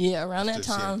 Yeah, around that Just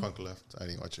CM time. Punk left. I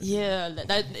didn't watch it. Yeah,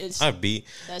 that is. I beat.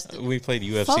 That's the- We played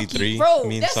UFC Fuck you, 3, bro.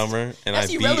 me and That's- Summer, and I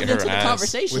that's beat irrelevant her to the ass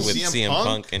conversation. with With CM CM Punk,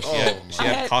 Punk? and Oh she I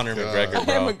had had- Conor God. McGregor, I had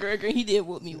bro. McGregor. He did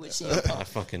whoop me with CM Punk. I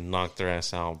fucking knocked her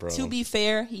ass out, bro. To be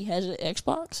fair, he has an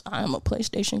Xbox. I am a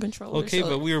PlayStation controller. Okay, so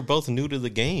but we were both new to the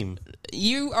game.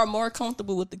 you are more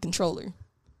comfortable with the controller.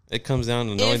 It comes down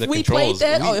to knowing If the we controls.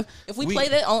 played that, if we play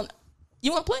that on,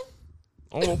 you want to play?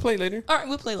 Oh, we'll play later. All right,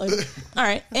 we'll play later. All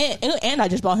right, and I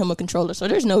just bought him a controller, so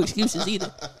there's no excuses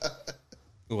either.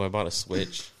 Ooh, I bought a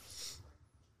Switch.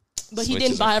 But he Switches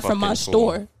didn't buy are it from my fucking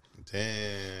store.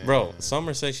 Damn, Bro,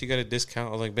 Summer said she got a discount.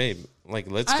 I was like, babe, like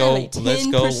let's I go. have a Let's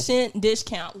go. 10%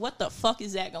 discount. What the fuck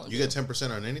is that going to you do? get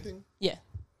 10% on anything. Yeah.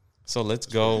 So let's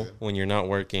go pretty good. when you're not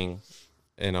working,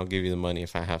 and I'll give you the money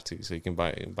if I have to, so you can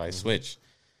buy a Switch.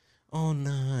 Oh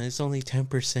no, it's only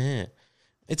 10%.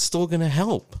 It's still gonna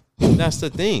help. That's the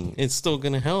thing. It's still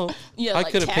gonna help. Yeah, I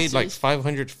like could have paid like taxes.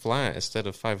 500 flat instead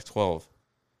of 512.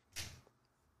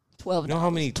 $12. You know how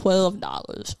many-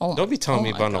 $12. Oh Don't be telling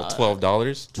me my about no God.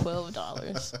 $12.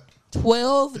 $12.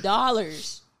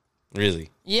 $12. Really?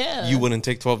 Yeah. You wouldn't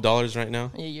take $12 right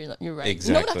now? Yeah, you're right. You know what I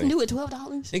Exactly. can do with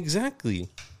 $12? Exactly.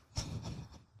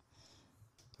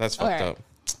 That's All fucked right. up.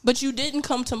 But you didn't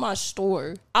come to my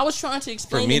store. I was trying to For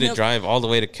explain me to to him, drive all the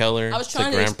way to Keller I was to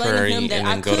trying to Grand explain to Prairie him and that then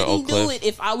I go to couldn't Oak do Cliff. it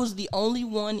if I was the only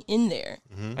one in there.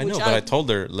 I know, which but I told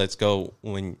her, let's go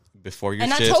when before your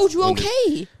And shift. I told you when the-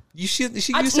 okay. You should.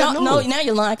 You I, said no, now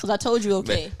you're lying because I told you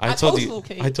okay. I told you.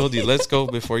 okay. I told you let's go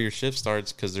before your shift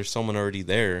starts because there's someone already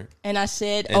there. And I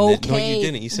said And then- no, okay. you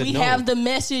didn't. You said we no. have the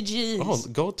messages. Oh,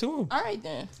 go to him. All right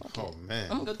then. Fuck it. Oh man,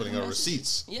 I'm gonna go putting through out the messages.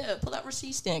 receipts. Yeah, pull out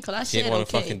receipts then because I She didn't said want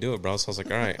to okay. fucking do it, bro. So I was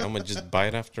like, all right, I'm gonna just buy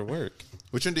it after work.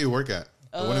 Which one do you work at?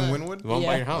 The one in Wynwood? The one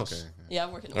by Yeah. your house Okay. Yeah,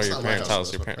 I work in or your not my parents' house,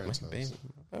 house. that's Your my parents, parents' babe,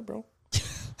 yeah, bro.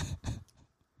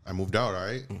 I moved out. All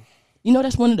right. You know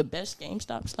that's one of the best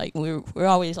GameStops. Like we're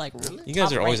always like You guys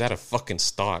top are always ranked. out of fucking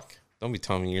stock. Don't be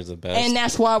telling me you're the best. And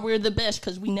that's why we're the best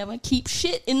because we never keep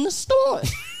shit in the store.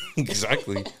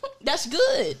 Exactly. That's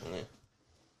good.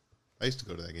 I used to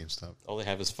go to that GameStop. All they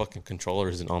have is fucking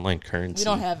controllers and online currency. We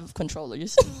don't have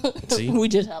controllers. See? We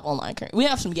just have online currency. We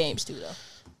have some games too though.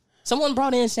 Someone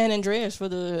brought in San Andreas for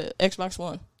the Xbox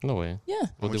One. No way. Yeah. What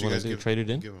How much they you want guys to do? give- Trade it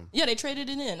in? Give 'em? Yeah, they traded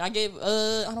it in. I gave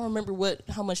I don't remember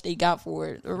how much they got for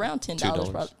it. Around $10,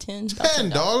 $2. probably $10.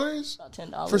 $10 About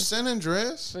 $10 for San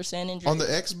Andreas for San Andreas. on the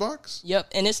Xbox. Yep,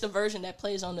 and it's the version that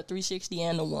plays on the 360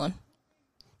 and the One.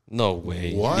 No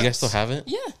way. What? You guys still have it?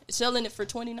 Yeah, it's selling it for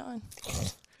 $29.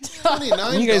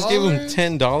 $29. You guys gave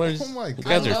them $10. Oh my You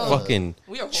guys God. are fucking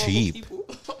We are horrible cheap. people.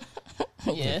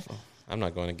 Yeah, I'm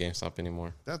not going to GameStop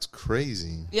anymore. That's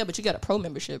crazy. yeah, but you got a pro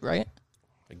membership, right?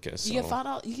 I guess You so. get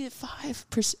 $5. You get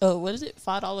 5%. What is it?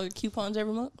 $5 coupons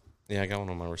every month. Yeah, I got one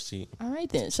on my receipt. All right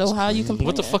then. So how you complain?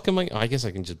 What the fuck am I? I guess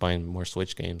I can just buy more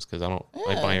Switch games because I don't.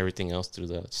 I Yeah. buy everything else through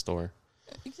the store.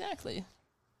 Exactly.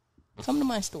 Come to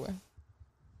my store.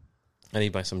 I need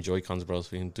to buy some Joy-Cons, bro, so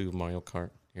we can do Mario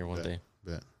Kart here one Bet. day.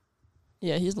 Bet.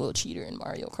 Yeah, he's a little cheater in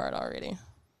Mario Kart already.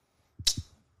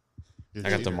 You're I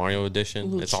got the cheater. Mario edition.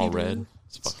 Little It's all cheater. red.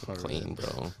 It's It's fucking all clean, red.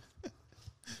 bro.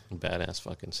 Badass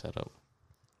fucking setup.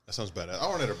 That sounds bad. I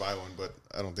wanted to buy one, but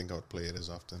I don't think I would play it as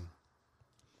often.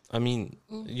 I mean,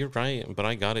 you're right, but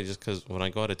I got it just because when I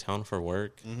go out of town for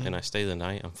work and I stay the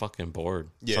night, I'm fucking bored.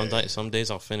 Yeah. Some days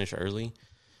I'll finish early,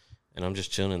 and I'm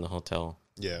just chilling in the hotel.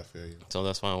 Yeah, I feel you. So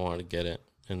that's why I wanted to get it.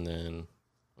 And then,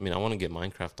 I mean, I want to get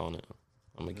Minecraft on it.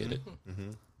 I'm gonna get it.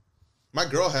 My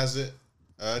girl has it.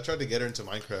 I tried to get her into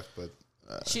Minecraft, but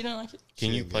She didn't like it. Can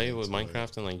She you didn't play get with into it.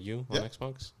 Minecraft and like you on Yeah.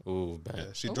 Xbox? Ooh, bad. Yeah,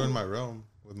 she joined my realm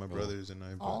with my brothers and I.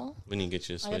 Oh, We need to get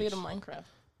you a I Switch. gotta get a Minecraft.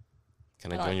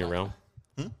 Can I I like join your Minecraft. realm?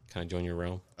 Hmm? Can I join your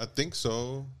realm? I think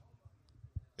so.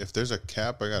 If there's a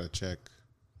cap, I gotta check.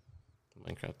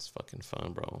 Minecraft's fucking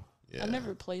fun, bro. Yeah. I've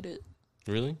never played it.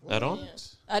 Really? At all? Yeah.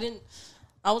 I didn't.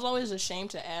 I was always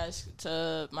ashamed to ask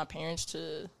to my parents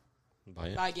to Buy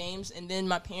it? buy games, and then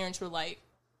my parents were like,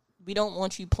 "We don't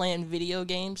want you playing video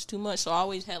games too much." So I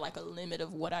always had like a limit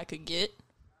of what I could get,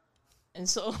 and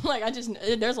so like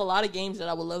there's a lot of games that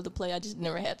I would love to play. I just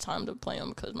never had time to play them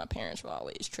because my parents were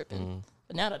always tripping.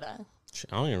 But now that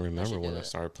Shit, I don't even remember should when do I it.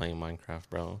 started playing Minecraft,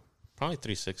 bro. Probably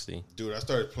 360. Dude, I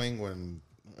started playing when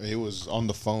it was on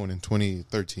the phone in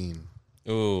 2013.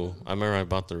 Ooh, I remember I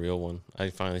bought the real one. I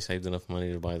finally saved enough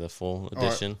money to buy the full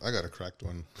edition. I got a cracked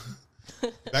one.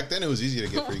 Back then, it was easy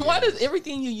to get free why games. does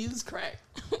everything you use crack?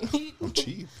 I'm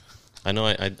cheap. I know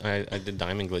I did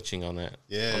diamond glitching on that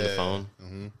Yeah. on the phone.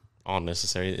 Mm-hmm. All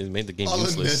necessary. It made the game All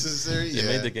useless. unnecessary. It Yeah.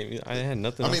 made the game. I had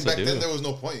nothing I else mean, to back do. then there was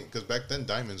no point because back then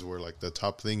diamonds were like the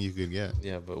top thing you could get.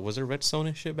 Yeah, but was there redstone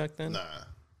and shit back then? Nah.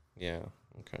 Yeah.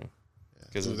 Okay.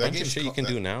 Because Dude, the bunch of game's shit you come- can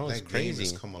do that- now is that game has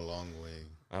crazy. come a long way.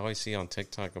 I always see on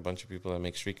TikTok a bunch of people that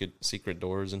make secret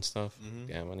doors and stuff. Mm-hmm.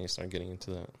 Yeah, I need to start getting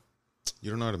into that. You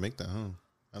don't know how to make that, huh?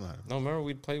 I don't know how to. No, remember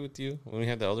we'd play with you when we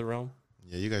had the other realm.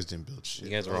 Yeah, you guys didn't build shit.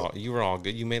 You guys bro. were all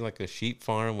good. You made like a sheep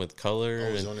farm with color.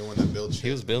 I was and the only one that built shit.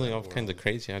 he was building in that all kinds of world.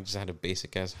 crazy. I just had a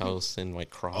basic ass house and my Oh,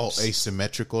 crops.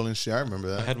 asymmetrical and shit. I remember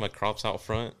I that. had my crops out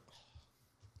front.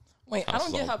 Wait, I House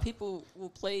don't get log. how people will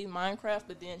play Minecraft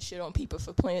but then shit on people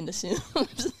for playing The Sims.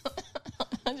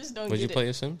 I just don't Would you get play it.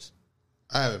 a Sims?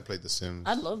 I haven't played The Sims.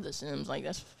 I love The Sims. Like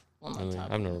that's one of my Really?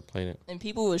 top. I've never played it. And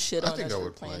people would shit I on think us I for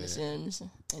would playing play The it. Sims.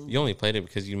 And You only played it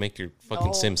because you make your fucking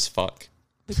No. Sims fuck.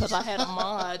 because I had a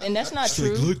mod, and that's not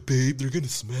true. look, babe, they're gonna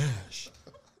smash.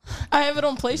 I have it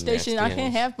on PlayStation. Nasty I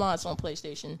can't ass. have mods on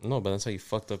PlayStation. No, but that's how you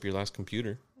fucked up your last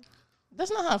computer.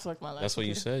 That's not how I fucked my life. That's what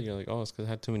you said. You're like, oh, it's because I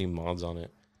had too many mods on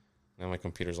it. Now my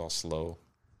computer's all slow.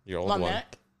 Your old My one.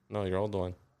 Mac. No, your old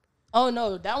one. Oh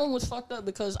no, that one was fucked up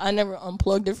because I never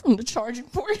unplugged it from the charging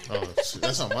port. Oh, shit,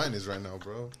 that's how mine is right now,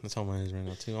 bro. That's how mine is right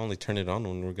now too. I only turn it on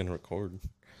when we're gonna record.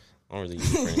 I don't really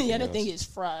use it for anything yeah, that else. thing is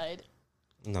fried.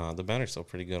 Nah, the battery's still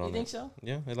pretty good You on think it. so?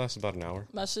 Yeah, it lasts about an hour.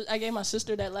 I gave my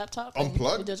sister that laptop. And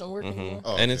Unplugged? It doesn't work anymore.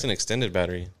 Oh, And it's okay. an extended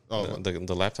battery. Oh,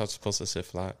 The laptop's supposed to sit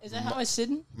flat. Is that how it's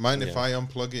sitting? Mine, if Yeah. I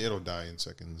unplug it, it'll die in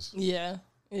seconds. Yeah.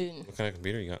 And- What kind of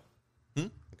computer you got? Hmm?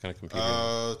 What kind of computer? I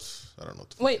don't know. What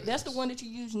the fuck Wait, it that's is. the one that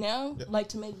you use now, Yeah. like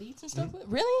to make beats and stuff Mm-hmm. with?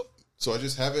 Really? So I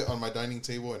just have it on my dining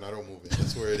table and I don't move it.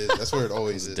 That's where it is. That's where it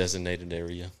always is. Designated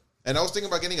area. And I was thinking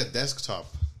about getting a desktop.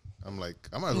 I'm like,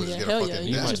 I might as well Yeah, just get hell a yeah, fucking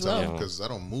you might as desktop well. because I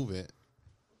don't move it.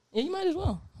 Yeah, you might as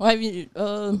well. Why have you?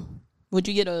 Would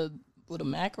you get a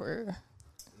Mac or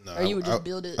No, you would just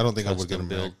build it? I don't think I would get a Custom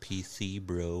Mac. build PC,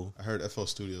 bro. I heard FL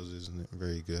Studios isn't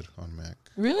very good on Mac.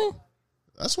 Really?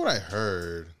 That's what I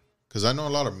heard. Because I know a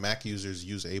lot of Mac users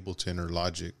use Ableton or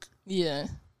Logic. Yeah.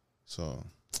 So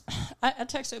I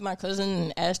texted my cousin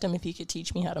and asked him if he could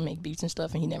teach me how to make beats and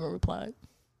stuff, and he never replied.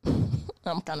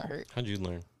 I'm kind of hurt. How'd you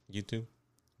learn? YouTube?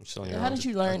 You're still on your How own? did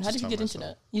you learn? I How just did you taught get into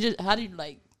myself. that? You just how did you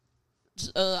like?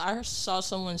 I saw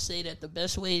someone say that the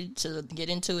best way to get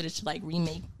into it is to like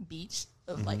remake beats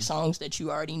of Mm-hmm. like songs that you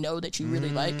already know that you really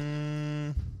like.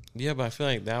 Yeah, but I feel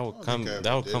like that will come. think I That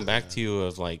ever will did come back that. to you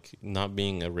of like not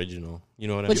being original. You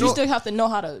know what I But mean? you still have to know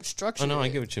how to structure. Oh no, I it.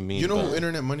 get what you mean. You know but who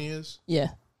Internet Money is? Yeah,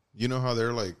 You know how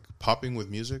they're like popping with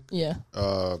music? yeah,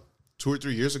 2 or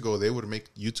 3 years ago, they would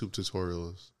make YouTube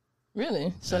tutorials.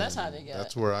 really. So that's how they got.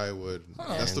 That's where I would.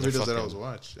 That's the Man, they're videos that I fucking was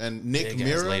watch. And Nick big ass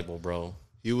Mira, label, bro.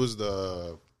 he's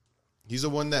the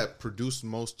one that produced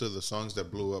most of the songs that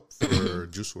blew up for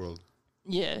Juice WRLD.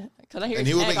 Yeah, because I hear And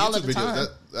it he would make all of YouTube the videos.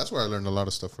 time. That's where I learned a lot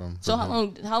of stuff from. So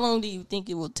him. how long do you think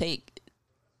it will take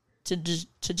to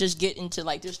just get into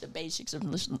like just the basics of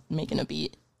making a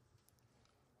beat?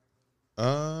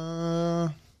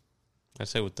 I'd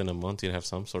say within a month you'd have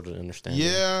some sort of understanding.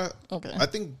 Yeah, Okay. I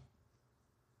think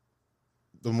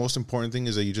the most important thing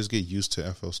is that you just get used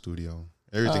to FL Studio.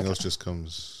 Everything Okay. else just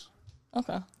comes.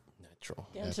 Okay. Natural.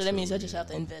 Yeah, so that means I just have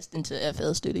to invest into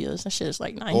FL Studios. That shit is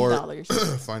like Or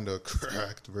 $90. find a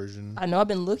cracked version. I know I've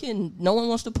been looking. No one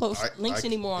wants to post links I-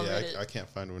 anymore on yeah, Reddit. I can't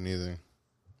find one either.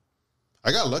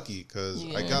 I got lucky because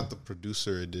I Yeah. got the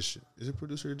producer edition. Is it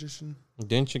producer edition?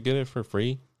 Didn't you get it for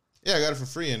free? Yeah, I got it for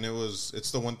free, and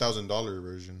it's the $1,000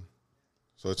 version.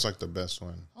 So it's like the best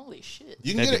one. Holy shit!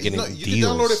 You can They'd get be it. getting You can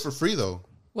download it deals. for free though.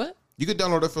 What? You could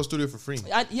download FL Studio for free.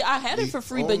 I had it The for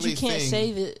free, but you only can't thing-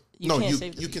 save it. You no, can't you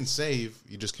save the you beat. can save.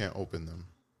 You just can't open them.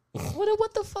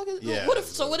 What the fuck is? Yeah, What if?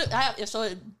 So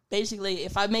what? Basically,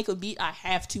 if I make a beat, I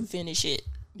have to finish it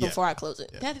before I close it.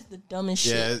 Yeah. That is the dumbest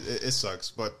shit. Yeah, it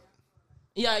sucks, but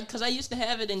yeah, because I used to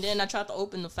have it, and then I tried to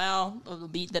open the file of the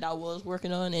beat that I was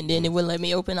working on, and then it wouldn't let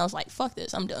me open. I was like, "Fuck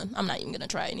this, I'm done. I'm not even gonna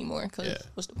try anymore. Because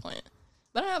what's the point?"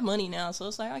 But I have money now, so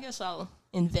it's like I guess I'll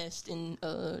invest in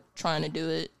trying to do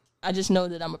it. I just know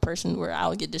that I'm a person where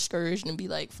I'll get discouraged and be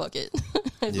like, "Fuck it."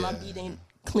 If my beat ain't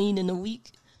clean in a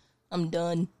week, I'm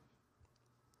done.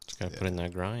 Just gotta put in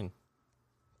that grind.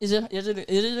 Is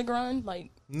it a grind? Like,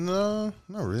 no,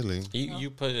 not really. You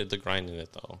put the grind in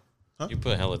it though. Huh? You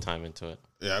put hella time into it.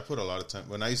 Yeah, I put a lot of time.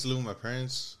 When I used to live with my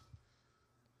parents,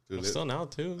 dude, Still now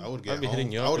too. I would get I'd be home.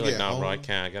 hitting you I up. would Be like, get nah, bro, I home.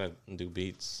 can't. I gotta do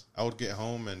beats. I would get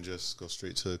home and just go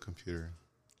straight to the computer.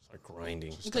 Start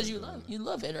grinding. because you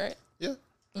love it, right? Yeah.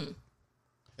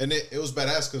 And it was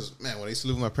badass because, man, when I used to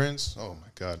live with my parents, oh my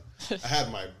God. I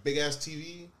had my big ass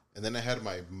TV and then I had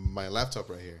my laptop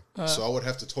right here. So I would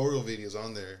have tutorial videos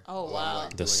on there. Oh, while wow. I'm, like,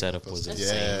 The doing setup my was stuff.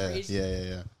 insane.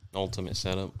 Yeah. Ultimate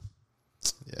setup.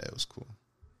 Yeah, it was cool.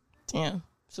 Damn.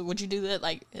 So would you do that?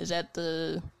 Like, is that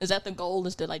the goal?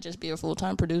 Is to like just be a full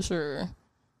time producer,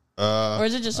 or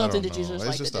is it just something that you just it's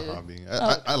like just to a do? hobby.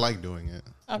 Okay. I like doing it.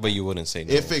 Okay. But you wouldn't say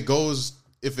no. If it goes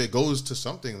to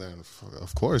something, then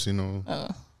of course,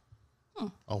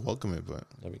 I'll welcome it. But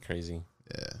That'd be crazy.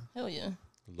 yeah, Hell yeah.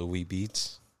 Louis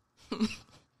Beats.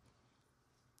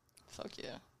 Fuck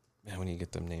yeah. Man, when you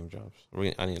get them name drops.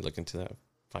 I need to look into that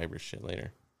Fiverr shit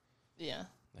later. Yeah.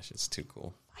 That shit's too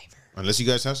cool. Fiverr. unless you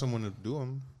guys have someone to do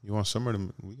them, you want Summer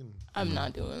to, we can. I'm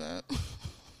not doing that.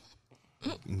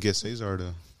 You can get Cesar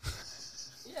to.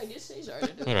 Yeah, I guess Cesar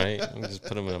to do All it. right. You just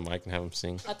put him in a mic and have him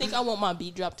sing. I think I want my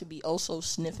beat drop to be also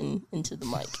sniffing into the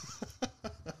mic.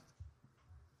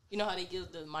 You know how they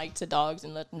give the mic to dogs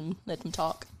and let them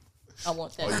talk? I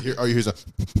want that. Oh, you hear some.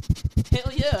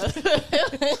 Hell yeah.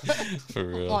 For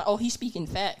real. Oh, he's speaking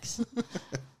facts.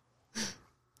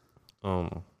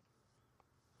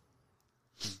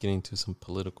 Getting to some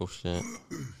political shit.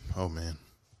 Oh man.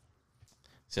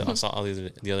 See, I saw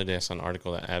the other day. I saw an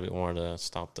article that Abbott wanted to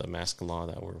stop the mask law.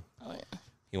 Oh yeah.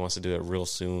 He wants to do it real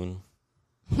soon.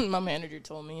 My manager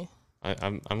told me.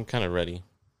 I'm kind of ready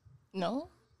No?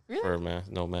 Really? for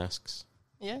no masks.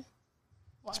 Yeah.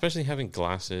 Why? Especially having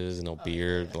glasses and no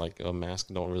beard. yeah. Like a mask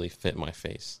don't really fit my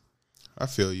face. I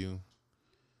feel you,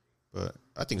 but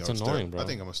I think It's I'm annoying, still, bro. I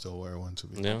think I'm gonna still wear one to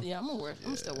be. Yeah. Yeah, I'm gonna wear it.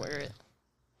 I'm still wear it.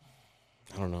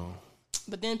 I don't know.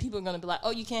 But then people are gonna be like,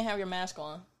 "Oh, you can't have your mask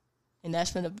on," and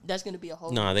that's gonna be a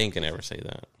whole. No, they ain't gonna ever say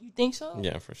that. You think so?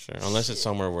 Yeah, for sure. Unless it's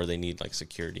somewhere where they need like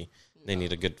security. They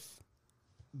need a good,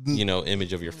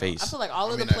 image of your I face. feel like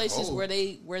all of mean, the I places hope. where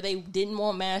they didn't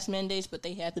want mask mandates, but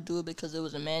they had to do it because it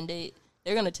was a mandate.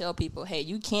 They're gonna tell people, "Hey,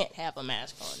 you can't have a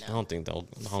mask on now." I don't think it'll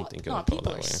No, go people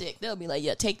that are way. sick. They'll be like,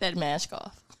 "Yeah, take that mask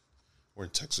off." We're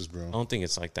in Texas, bro. I don't think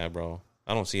it's like that, bro.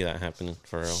 I don't see that happening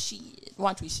for real. Shit.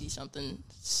 Watch we see something.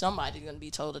 Somebody's gonna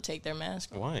be told to take their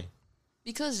mask off Why?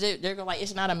 because they're gonna like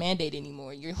it's not a mandate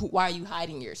anymore. Why are you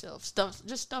hiding yourself?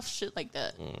 Stuff shit like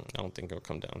that. I don't think it'll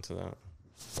come down to that.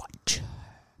 Fight.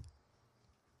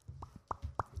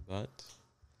 But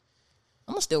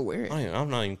I'm gonna still wear it. I'm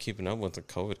not even keeping up with the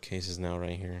COVID cases now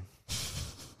right here.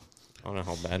 I don't know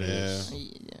how bad it is.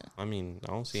 Yeah. I mean,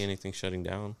 I don't see anything shutting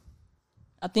down.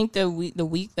 I think that the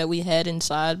week that we had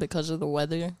inside because of the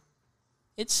weather,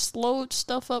 it slowed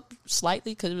stuff up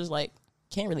slightly because it was like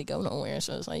can't really go nowhere.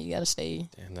 So it's like you gotta stay.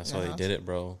 And that's in why the they house. did it,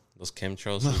 bro. Those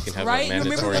chemtrails, so we can have Right? a Remember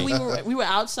mandatory. when we were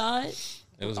outside?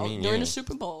 It was me and during you. the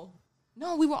Super Bowl.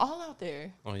 No, we were all out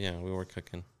there. Oh yeah, we were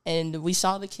cooking. And we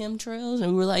saw the chemtrails,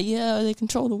 and we were like, yeah, they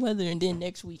control the weather. And then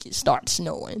next week, it starts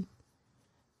snowing.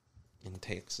 In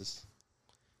Texas.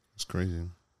 It's crazy.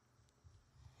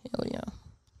 Hell yeah.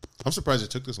 I'm surprised it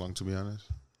took this long, to be honest.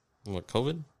 What,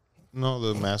 COVID? No,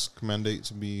 the mask mandate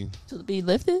to be To be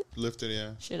lifted? lifted,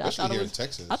 yeah. Shit, I Especially thought it here was- in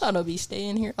Texas. I thought it would be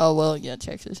staying here. Oh, well, yeah,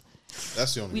 Texas.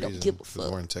 That's the only we don't reason. give a 'cause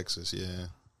fuck. We're in Texas, yeah.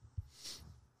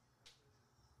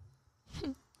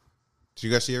 Did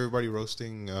you guys see everybody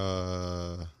roasting?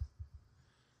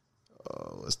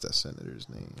 What's that senator's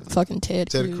name? Fucking Ted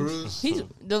Ted Cruz. Cruz? He's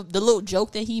the little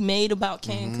joke that he made about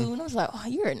Cancun. I was like, oh,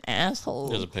 you're an asshole.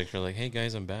 There's a picture like, hey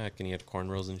guys, I'm back. And he had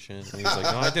cornrows and shit. And he's like,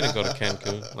 no, I didn't go to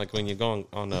Cancun. Like when you go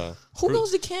on a Who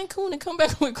cruise. goes to Cancun and come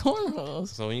back with cornrows?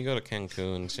 So when you go to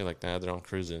Cancun and shit like that, they're on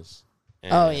cruises.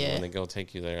 And Oh, yeah. when they go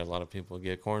take you there, a lot of people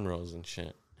get cornrows and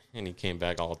shit. And he came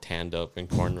back all tanned up in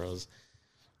cornrows.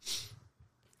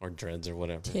 Or dreads or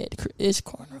whatever. Ted Cruz is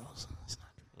cornrows. It's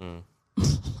not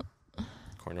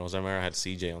Cornrows. I remember I had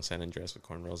CJ on San Andreas with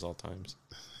cornrows all times.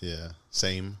 Yeah,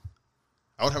 same.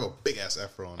 I would have a big ass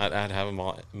afro on. I'd have them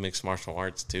all mixed martial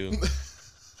arts too.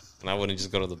 And I wouldn't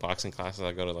just go to the boxing classes.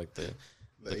 I'd go to like the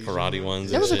karate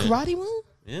ones. There was a shit. karate one?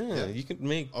 Yeah, you could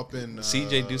make Up in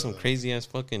CJ do some crazy ass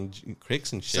fucking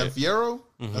tricks and San shit. Fierro.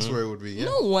 That's where it would be. Yeah.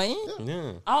 No way.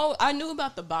 Yeah. Oh, I knew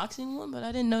about the boxing one, but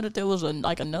I didn't know that there was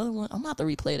another one. I'm about to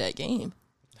replay that game.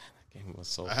 Game was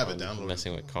so I have fun, it downloaded.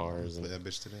 messing with cars. Play And that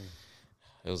bitch today.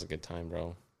 it was a good time,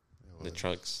 bro. The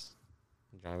trucks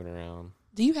driving around.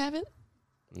 Do you have it?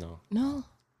 No, No.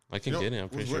 I can get it. I'm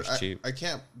pretty sure it's cheap. I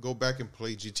can't go back and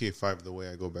play GTA 5 the way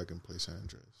I go back and play San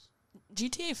Andreas.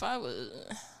 GTA 5 was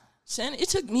it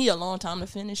took me a long time to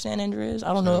finish San Andreas. I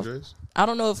don't San know. Andreas? I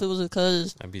don't know if it was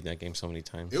because I beat that game so many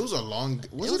times. It was a long.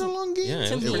 Was it a long game? Yeah,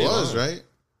 it it was was right.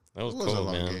 That was It was cool, a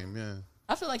long man. game. Yeah.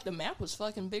 I feel like the map was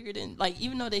fucking bigger than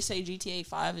even though they say GTA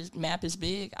 5 map is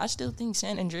big, I still think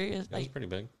San Andreas It was pretty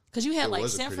big. because you had It like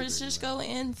was a San pretty big Francisco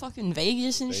and fucking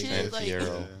Vegas and shit. and Like,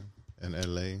 Fierro. And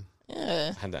LA.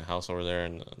 yeah. Had that house over there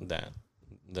and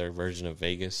their version of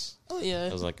Vegas. Oh yeah.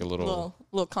 It was like a little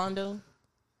little condo.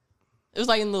 It was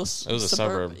like in a little. It was a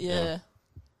suburb, Yeah. yeah.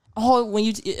 Oh, when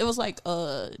it was like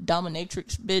a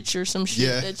dominatrix bitch or some shit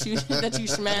Yeah. that you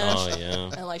smashed. Oh yeah.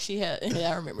 And like she had,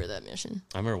 yeah, I remember that mission.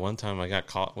 I remember one time I got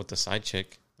caught with the side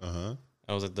chick.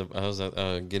 I was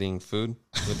at getting food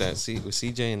with with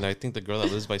CJ, and I think the girl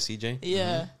that lives by CJ.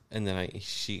 Yeah, And then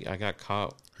I got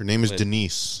caught. Her name is With-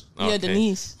 Denise. yeah,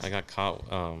 Denise. I got caught.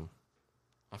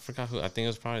 I forgot who. I think it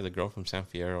was probably the girl from San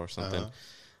Fierro or something.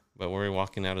 But we were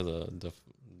walking out of the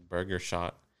burger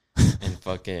shot, and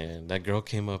fucking that girl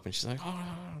came up and she's like, "Oh,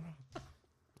 no."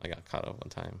 I got caught up one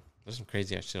time. There's some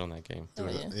crazy ass shit on that game. Oh,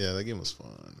 yeah. Yeah, that game was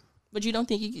fun. But you don't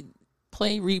think you could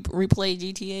replay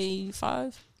GTA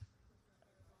 5?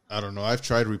 I don't know. I've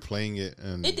tried replaying it,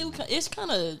 and It's kind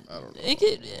of. I don't know. It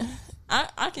could.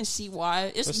 I can see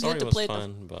why it's The good story to was play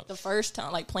fun, but the first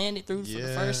time, like playing it through for the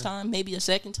Yeah. first time, maybe a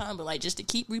second time, but like just to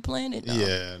keep replaying it. No.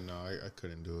 yeah, no, I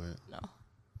couldn't do it. No.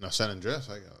 No, San Andreas,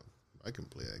 I can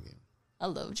play that game. I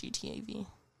love GTA V.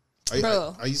 I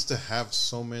Bro. used to have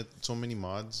so many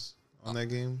mods on that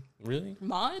game. really,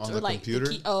 Mods On or the like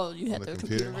computer? you had On the the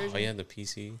computer computer? version. oh yeah, the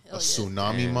PC. Hell A yeah.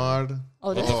 tsunami Yeah. mod.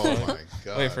 Oh, that- Oh my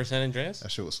god! Wait, for San Andreas?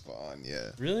 that shit was fun.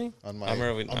 Yeah, Really? on my I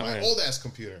remember, old ass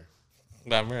computer. I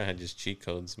remember I had just cheat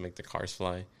codes to make the cars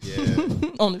fly. Yeah,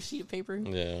 on the sheet of paper.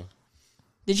 Yeah.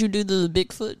 Did you do the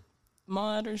Bigfoot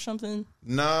mod or something?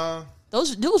 nah.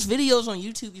 Those videos on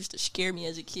YouTube used to scare me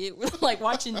as a kid. Like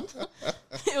watching,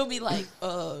 it would be like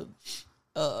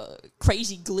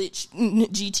crazy glitch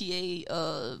GTA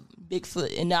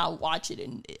Bigfoot, and I'll watch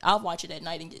it at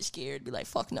night and get scared. Be like,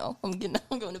 fuck no, I'm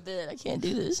going to bed. I can't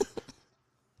do this.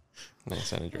 Man,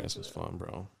 San Andreas was fun,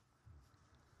 bro.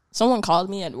 Someone called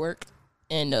me at work,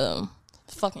 and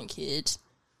fucking kids,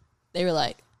 they were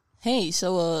like, "Hey,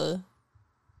 so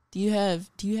do you have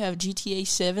GTA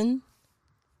 7?"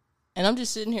 And I'm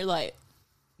just sitting here like,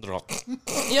 They're all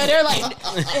yeah, they're like,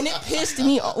 and it pissed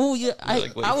me. Oh yeah,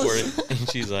 like, wait I for was it. And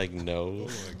she's like, no.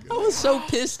 I was so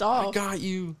pissed off. Got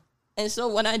you. And so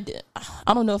what I did,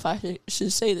 I don't know if I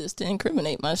should say this to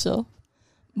incriminate myself,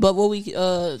 but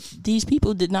these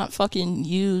people did not fucking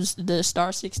use the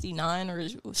star 69 or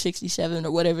 67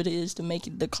 or whatever it is to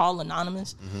make the call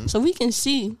anonymous, so we can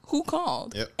see who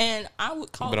called. Yep. And I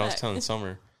would call But I back. was telling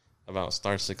Summer about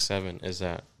Star 67 is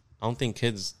that I don't think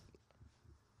kids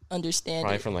Understand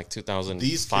probably it. from like These 2005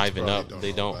 kids and probably up, don't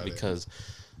they know don't about it. because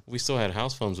we still had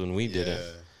house phones when we did Yeah.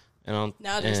 it. And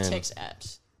Now there's and, text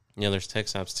apps, Yeah, there's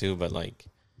text apps too, but like,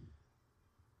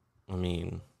 I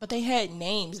mean, but they had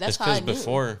names. That's it's how I because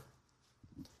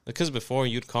knew. before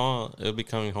you'd call, it would be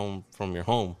coming home from your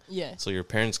home. Yeah. So your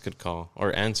parents could call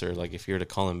or answer. Like if you were to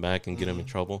call them back and get them in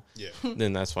Mm-hmm. trouble, Yeah.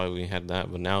 then that's why we had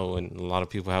that. But now when a lot of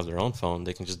people have their own phone,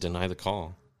 they can just deny the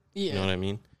call. Yeah. You know what I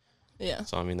mean? Yeah.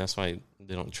 So I mean that's why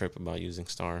they don't trip about using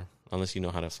Star unless you know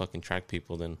how to fucking track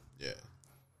people. Then Yeah.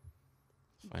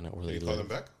 find out where Did they you call live.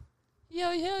 them back? Yeah.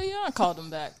 I called them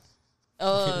back.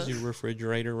 Is your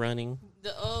refrigerator running?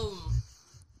 The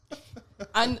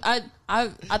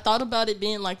I thought about it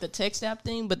being like the text app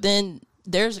thing, but then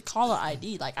there's a caller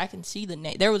ID. Like I can see the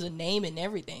name. There was a name and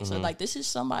everything. So like this is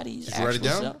somebody's. Did you write it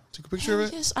down? Self. Take a picture of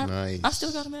it? Yes, Nice. I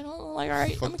still got them at home. I'm like, all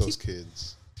right, I'm Fuck gonna those keep.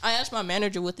 kids. I asked my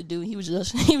manager what to do. He was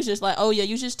just like, oh yeah,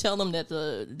 you just tell them that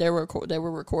they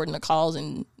were recording the calls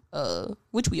and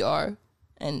which we are,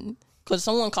 and because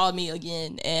someone called me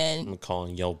again and I'm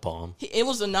calling Yell Bomb. it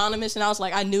was anonymous, and I was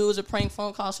like, I knew it was a prank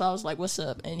phone call, so I was like, what's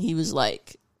up? And he was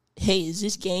like, hey, is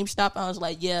this GameStop? I was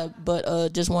like, yeah,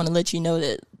 but just want to let you know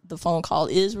that the phone call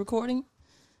is recording,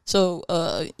 so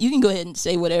you can go ahead and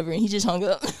say whatever. And he just hung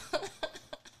up.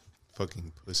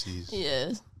 Fucking pussies.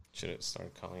 Yeah. Should have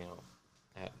started calling out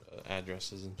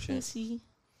addresses and shit. Pussy.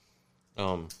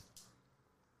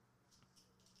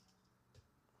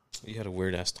 You had a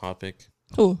weird ass topic.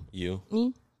 Who? You.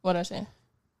 Me? What'd I say?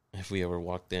 If we ever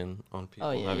walked in on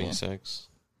people having sex.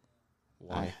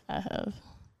 Why? I have.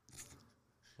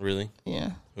 Really?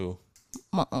 Yeah. Who?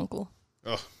 My uncle.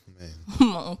 Oh man.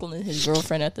 My uncle and his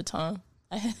girlfriend at the time.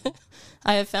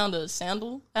 I had found a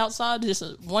sandal outside, just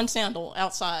one sandal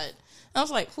outside. I was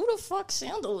like, "Who the fuck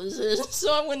sandal is this?"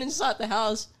 So I went inside the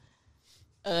house.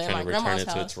 Trying my to return grandma's it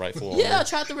house. to its rightful Yeah, I owner.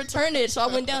 tried to return it, so I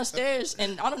went downstairs,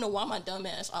 and I don't know why my dumb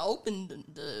ass. I opened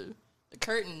the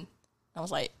curtain. I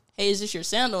was like, "Hey, is this your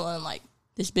sandal?" And like,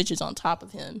 this bitch is on top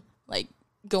of him, like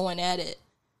going at it,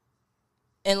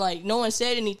 and like no one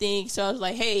said anything. So I was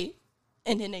like, "Hey,"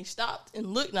 and then they stopped and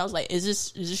looked, and I was like, "Is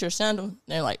this your sandal?" And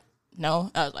they're like, "No."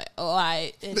 I was like, "Oh,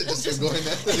 I." And They just kept going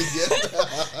at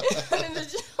it again. and then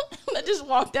I just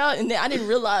walked out, and then I didn't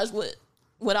realize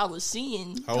what I was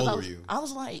seeing. How old were you? I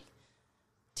was like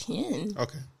 10.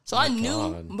 Okay. So I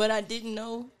knew, God. but I didn't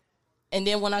know. And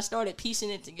then when I started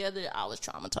piecing it together, I was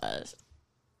traumatized.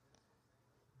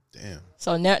 Damn.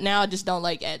 So now I just don't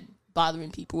like at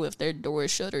bothering people if their door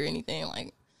is shut or anything.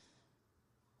 Like,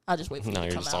 I just wait for Now them to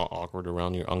you're come just out. all awkward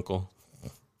around your uncle.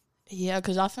 Yeah,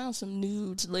 because I found some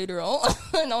nudes later on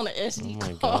on the SD Oh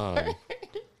my card. God.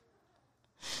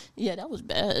 Yeah, that was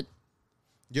bad.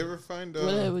 You ever find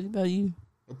What about you?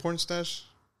 a porn stash?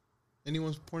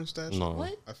 Anyone's porn stash? No.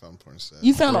 What? I found porn stash.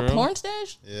 You found For a real? porn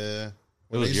stash? Yeah.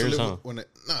 It was I used to yours, live huh? with,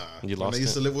 You when lost I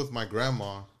used it? to live with my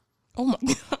grandma, Oh my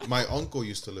God. my uncle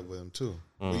used to live with him too.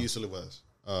 He used to live with us.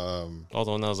 Oh,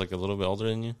 the one that was like a little bit older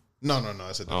than you? No,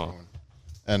 that's a different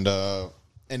Oh. one.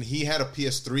 And he had a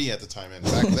PS3 at the time, and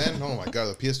back then, oh my god,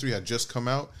 the PS3 had just come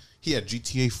out. He had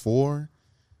GTA 4.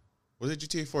 Was it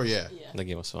GTA 4? Yeah. That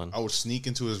game was fun. I would sneak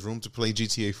into his room to play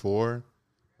GTA 4.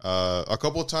 A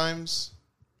couple of times,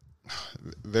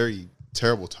 very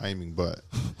terrible timing, but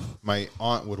my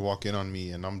aunt would walk in on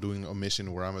me, and I'm doing a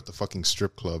mission where I'm at the fucking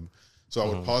strip club. So I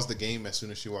would pause the game as soon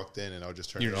as she walked in, and I would just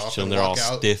turn You're it just off chilling and there all walk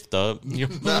out. stiffed up.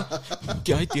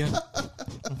 Goddamn.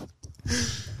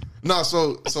 No,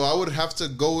 so I would have to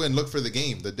go and look for the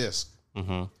game, the disc.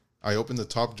 Mm-hmm. I opened the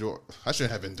top drawer. I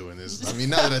shouldn't have been doing this. I mean,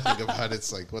 now that I think about it,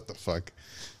 it's like, what the fuck?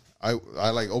 I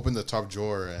like opened the top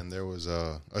drawer, and there was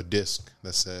a disc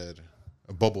that said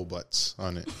Bubble Butts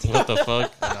on it. What the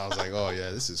fuck? And I was like, oh yeah,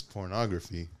 this is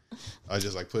pornography. I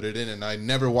just like put it in, and I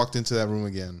never walked into that room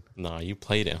again. Nah, you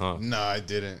played it, huh? Nah, I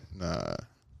didn't. Nah.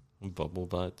 Bubble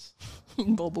butts.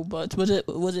 Bubble butts. Was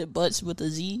it butts with a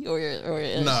Z or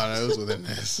a Nah, that was with an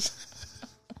S.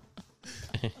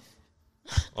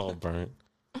 All burnt.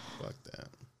 Fuck that.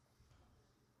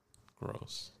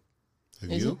 Gross.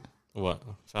 Have Is you? What?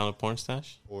 Found a porn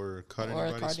stash? Or caught or a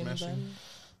anybody card smashing? anybody?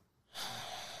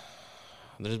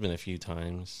 There's been a few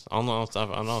times. I don't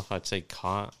know if I'd say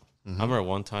caught. I remember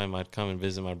one time I'd come and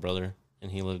visit my brother,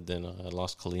 and he lived in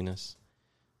Las Colinas.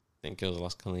 I think it was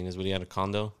Las Colinas, but he had a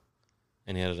condo,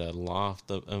 and he had a loft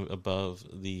above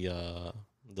the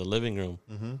living room.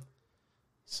 Mm-hmm.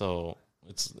 So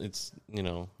it's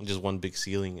just one big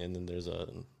ceiling, and then there's a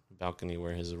balcony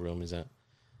where his room is at.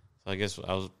 So I guess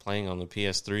I was playing on the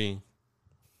PS3,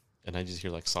 and I just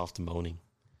hear like soft moaning.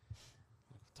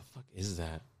 What the fuck is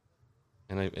that?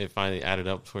 And it finally added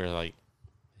up to where like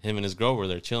him and his girl were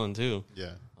there chilling too.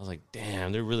 Yeah. I was like,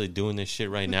 damn, they're really doing this shit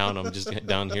right now, and I'm just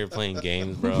down here playing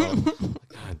games, bro.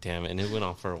 God damn it. And it went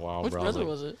on for a while, Which bro. brother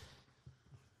was it?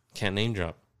 Can't name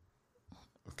drop.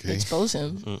 Okay. Expose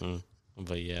him. Mm-mm.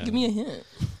 But yeah. Give me a hint.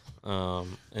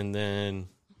 And then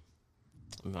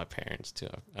my parents too.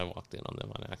 I walked in on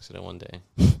them on accident one day.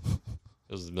 It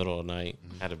was the middle of the night.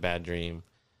 Had a bad dream.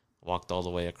 Walked all the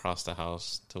way across the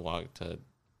house to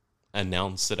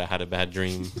announce that I had a bad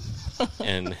dream.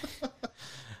 And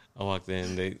I walked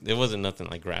in. It wasn't nothing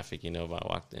like graphic, but I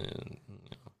walked in and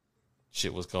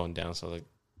shit was going down. So I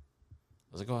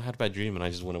was like, oh, I had a bad dream, and I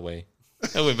just went away.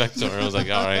 I went back to her. I was like,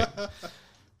 all right.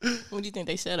 What do you think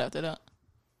they said after that?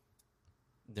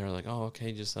 They were like, oh,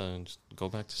 okay, just go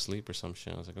back to sleep or some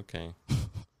shit. I was like, okay. I was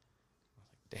like,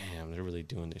 damn, they're really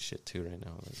doing this shit too right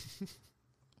now. Like,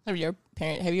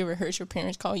 Have you ever heard your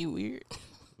parents call you weird?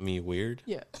 me weird?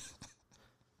 Yeah.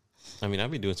 I mean,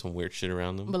 I'd be doing some weird shit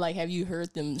around them. But like, have you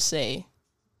heard them say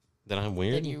That I'm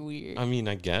weird? that you're weird? I mean,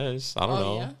 I guess. I don't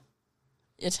know. Yeah?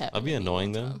 It's happening. I'd be annoying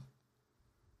all the them. time.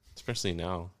 Especially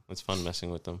now. It's fun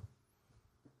messing with them.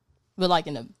 But like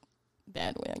in a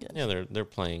bad way, I guess. Yeah, they're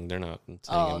playing. They're not saying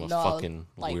Oh, I'm a no, fucking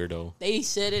like- weirdo. They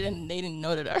said it and they didn't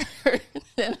know that I heard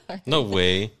that. No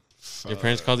way. Your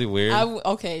parents called you weird?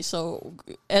 Okay, so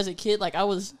as a kid, like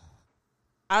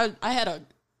I had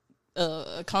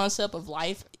a concept of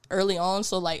life early on.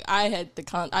 So like I had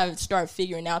I started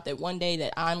figuring out that one day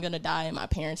that I'm gonna die and my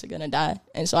parents are gonna die,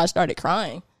 and so I started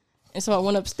crying, and so I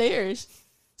went upstairs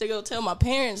to go tell my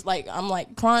parents. Like I'm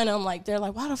like crying. I'm like they're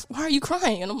like why are you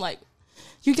crying? And I'm like,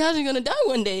 you guys are gonna die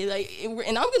one day, like,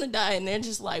 and I'm gonna die. And they're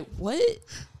just like, what?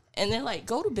 And they're like,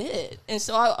 go to bed. And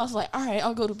so I was like, all right,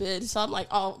 I'll go to bed. So I'm like,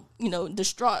 all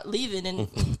distraught, leaving, and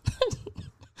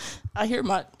I hear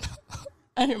my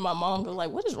mom go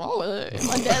like, what is wrong with her? And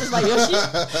my dad is like,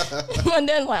 my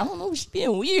dad's like, I don't know, she's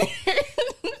being weird.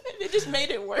 It just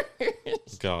made it worse.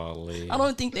 Golly. I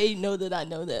don't think they know that I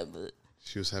know that, but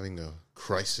She was having a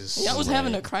crisis. yeah, I was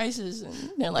having a crisis,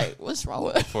 and they're like, what's wrong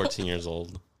with her? 14 years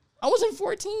old. I wasn't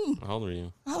 14. How old were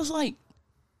you? I was like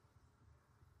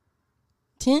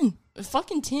 10.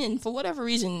 Fucking 10. For whatever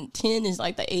reason, 10 is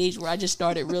like the age where I just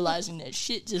started realizing that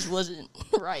shit just wasn't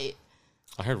right.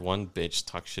 I heard one bitch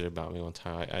talk shit about me one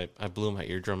time. I blew my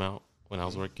eardrum out when I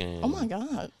was working. Oh my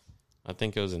God. I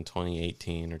think it was in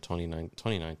 2018 or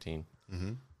 2019.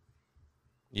 Mm-hmm.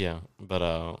 Yeah, but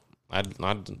I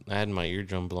had my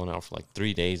eardrum blown out for like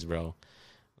 3 days, bro.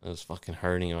 It was fucking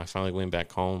hurting. I finally went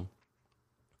back home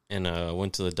and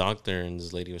went to the doctor, and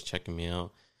this lady was checking me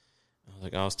out.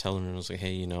 I was telling her, I was like,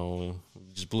 hey,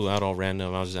 just blew out all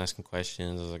random. I was just asking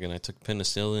questions. I was like, and I took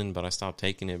penicillin, but I stopped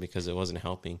taking it because it wasn't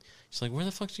helping. She's like, where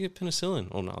the fuck did you get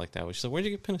penicillin? Well, not like that. She's like, where'd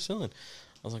you get penicillin?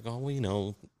 I was like, oh,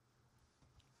 well,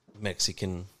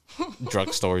 Mexican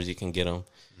drugstores, you can get them.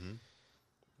 Mm-hmm.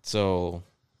 So,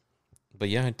 but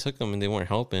yeah, I took them and they weren't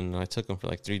helping. I took them for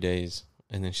like 3 days.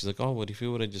 And then she's like, oh, what if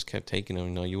you would have just kept taking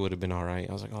them? You would have been all right.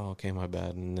 I was like, oh, okay, my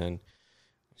bad. And then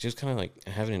she was kind of like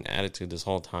having an attitude this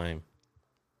whole time.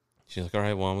 She's like, all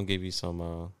right, well, I'm going to give you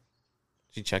some,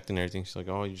 she checked and everything. She's like,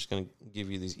 oh, you're just going to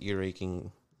give you these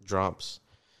ear-aching drops,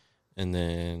 and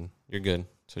then you're good.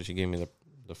 So she gave me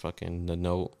the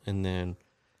note, and then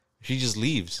she just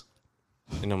leaves.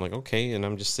 And I'm like, okay, and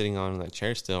I'm just sitting on that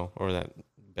chair still, or that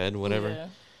bed, whatever. Yeah.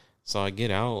 So I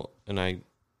get out, and I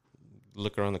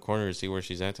look around the corner to see where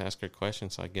she's at to ask her a question.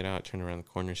 So I get out, turn around the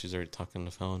corner, she's already talking on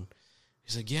the phone.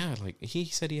 He's like, yeah, like, he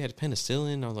said he had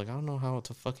penicillin. I was like, I don't know how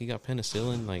the fuck he got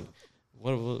penicillin. Like,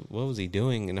 what was he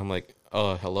doing? And I'm like,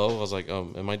 hello? I was like,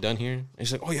 am I done here? And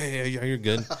she's like, oh, yeah, you're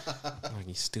good. I'm like,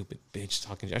 you stupid bitch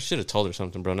talking. I should have told her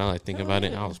something, bro. Now that I think about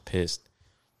it, I was pissed.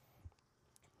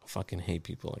 I fucking hate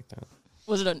people like that.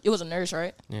 It was a nurse,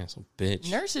 right? Yeah, some bitch.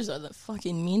 Nurses are the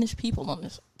fucking meanest people on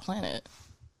this planet.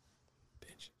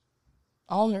 Bitch.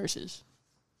 All nurses.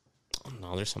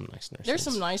 No, there's some nice nurses. There's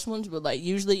some nice ones, but like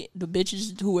usually the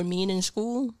bitches who were mean in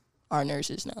school are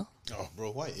nurses now. Oh,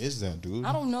 bro, why is that, dude?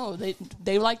 I don't know.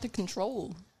 They like to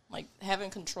control, like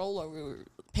having control over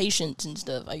patients and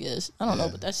stuff, I guess. I don't know,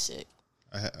 but that's sick.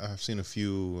 I've seen a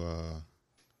few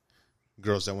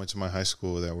girls that went to my high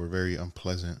school that were very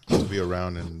unpleasant to be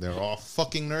around, and they're all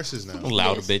fucking nurses now.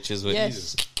 Loud bitches with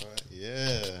yes.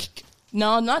 Yeah.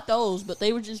 No, not those, but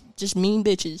they were just mean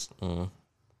bitches.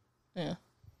 Yeah.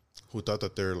 Who thought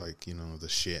that they're like, the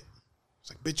shit. It's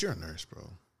like, bitch, you're a nurse, bro.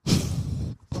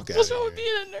 What's wrong with being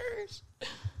a nurse?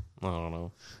 I don't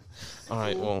know. All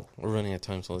right, well, we're running out of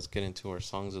time, so let's get into our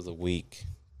songs of the week.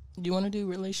 Do you want to do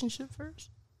relationship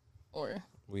first? Or?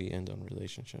 We end on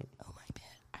relationship. Oh, my bad.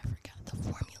 I forgot the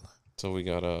formula. So we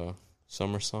got a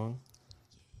summer song.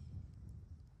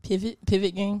 Pivot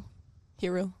Game.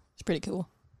 Hero. It's pretty cool.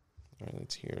 All right,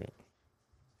 let's hear it.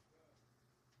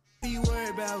 You worry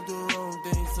about the wrong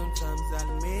thing, sometimes I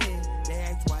admit it. They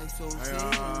act twice so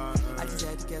serious. I just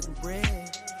had to get some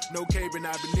bread. No caping,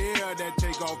 I been near that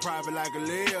take off private like a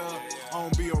layer. I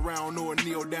don't be around or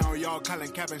kneel down. Y'all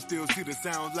calling cap and still see the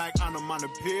sounds like I'm on the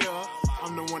pier.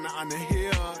 I'm the one that on the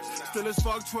hill. Still as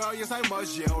fuck 12, yes I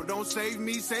must yell. Don't save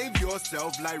me, save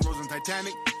yourself like Rose and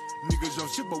Titanic. Niggas on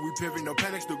shit, but we pivot, no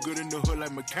panic. Still good in the hood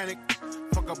like mechanic.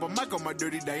 Fuck up a mic on my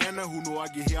dirty Diana. Who know I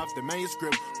get here off the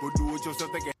manuscript. But do it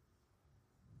yourself, they get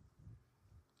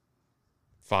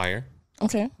Fire.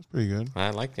 Okay. That's pretty good.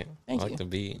 I like it. Thank I like you. the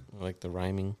beat. I like the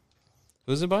rhyming.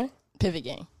 Who's it by? Pivot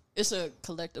Gang. It's a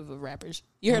collective of rappers.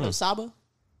 You heard of Saba?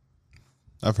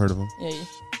 I've heard of them. Yeah.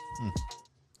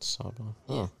 Saba.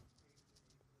 Yeah. Oh.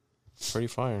 Pretty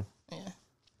fire. Yeah.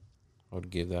 I would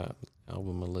give that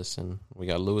album a listen. We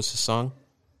got Lewis's song.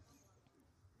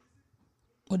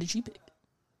 What did you pick?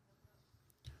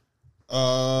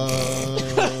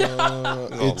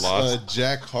 It's a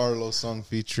Jack Harlow song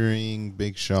featuring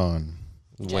Big Sean.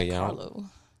 Way Jack Out. Harlow.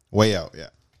 Way Out, yeah.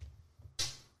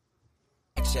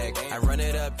 paycheck. I run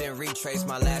it up, then retrace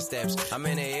my last steps. I'm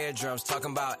in the eardrums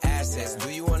talking about assets.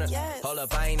 Do you wanna? Hold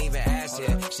up, I ain't even asked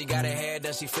yet. She got her hair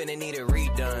done, she finna need it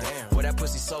redone. Boy, that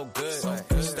pussy so good.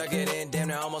 Stuck it in, damn,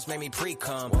 that almost made me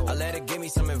pre-cum. I let her give me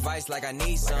some advice like I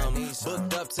need some.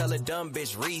 Booked up, tell a dumb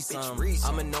bitch read some.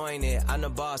 I'm anointed, I'm the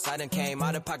boss. I done came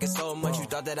out of pocket so much, you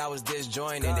thought that I was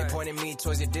disjointed. They pointed me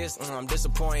towards your disc, I'm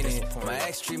disappointed. My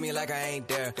ex treat me like I ain't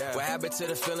there. What happened to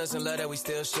the feelings and love that we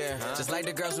still share? Just like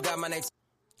the girls who got my name.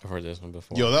 I've heard this one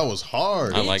before. Yo, that was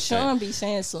hard. I like Sean that. be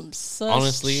saying some such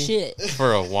Honestly, shit.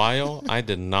 for a while, I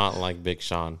did not like Big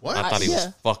Sean. What? I thought he was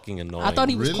Yeah. fucking annoying. I thought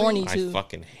he was Really? corny I too.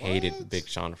 fucking hated Big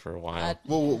Sean for a while.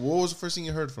 What was the first thing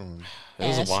you heard from him? It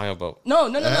was Ass. a while, but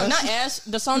No, Ass? not Ass.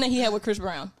 The song that he had with Chris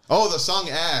Brown. Oh, the song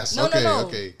Ass. No, okay, no.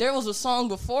 okay. There was a song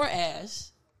before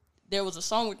Ass. There was a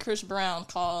song with Chris Brown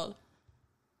called,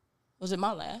 was it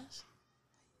My Last?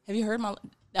 Have you heard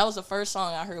that was the first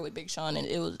song I heard with Big Sean, and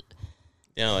it was,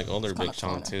 yeah, like older kinda Big Sean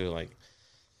corny. too. Like,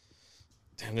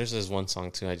 damn, there's this one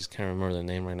song too. I just can't remember the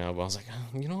name right now. But I was like,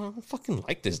 you know, I don't fucking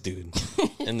like this dude.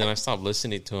 And then I stopped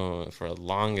listening to him for the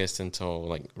longest until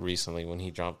like recently when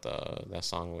he dropped that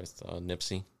song with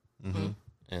Nipsey. Mm-hmm.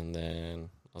 And then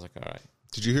I was like, all right,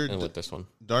 Did you hear and with this one.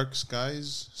 Dark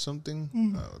Skies something?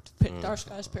 Dark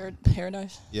Skies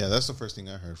Paradise. Yeah, that's the first thing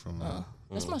I heard from him.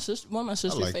 That's my sister. One of my I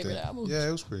sister's liked favorite it. albums. Yeah,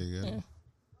 it was pretty good. Yeah.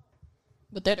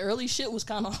 But that early shit was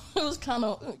kind of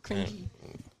cringy.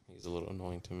 He's a little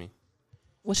annoying to me.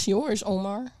 What's yours,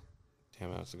 Omar?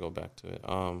 Damn, I have to go back to it.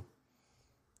 I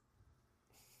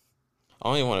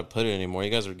don't even want to put it anymore. You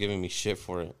guys are giving me shit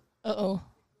for it. Uh-oh.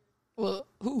 Well,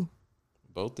 who?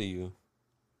 Both of you.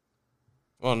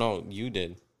 Well, no, you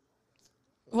did.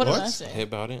 What did I What? say? Hit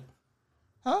about it.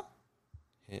 Huh?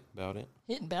 Hit about it.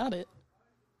 Hit about it.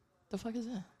 The fuck is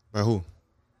that? By who?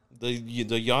 The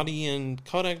Yachty and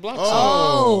Kodak Black song.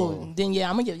 Oh, then yeah,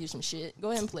 I'm gonna give you some shit. Go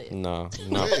ahead and play it. No, I'm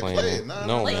not playing play it. it.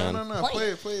 No, man. No. Play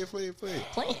it. Play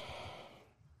it.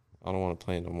 I don't want to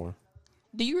play it no more.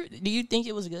 Do you think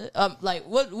it was good? Like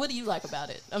what do you like about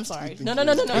it? I'm sorry. No. No,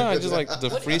 I just like the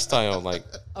freestyle like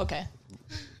Okay.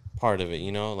 part of it,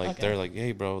 you know? Like Okay. they're like,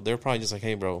 hey, bro. They're probably just like,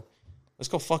 hey, bro, let's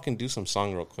go fucking do some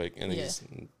song real quick. And they Yeah. just,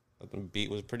 the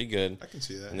beat was pretty good. I can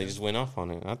see that. And they just went off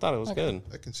on it. I thought it was good.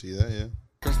 I can see that, yeah.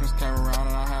 Christmas came around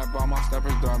and I had bought my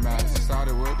steppers doormats.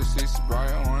 Decided with the seats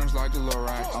bright orange like the little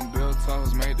rack. I'm built tough,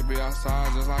 was made to be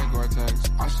outside just like Gore-Tex.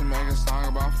 I should make a song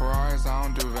about Ferraris, I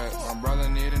don't do vets. My brother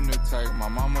need a new tech, my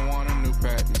mama want a new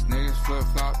pet. These niggas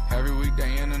flip-flop, every week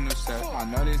they in a new set. I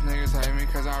know these niggas hate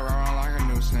me cause I ride around like a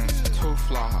nuisance. Too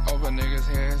fly, over niggas'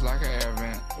 heads like an air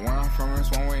vent. Where I'm from,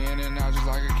 it's one way in and out just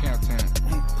like a camp tent.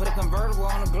 Put a convertible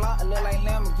on the Glock, look like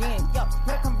Lamborghini. Yo,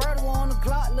 put a convertible on the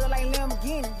Glock, look like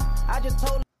Lamborghini. I just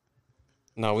told.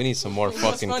 No, we need some more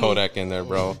fucking funny? Kodak in there,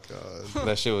 bro.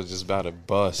 That shit was just about to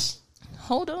bust.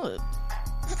 Hold up.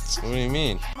 What do you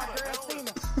mean?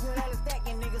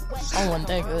 I wasn't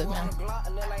that good, man.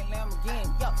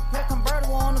 Put a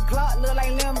convertible on the Glock, look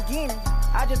like Lamborghini.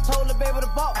 I just told the baby to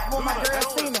balk before my girl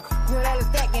see me.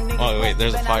 Oh, wait,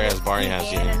 there's a fire-ass bar he has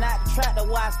here. Not the trap to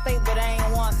where I stay, but I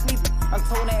ain't want sleeping. I'm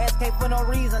told that SK for no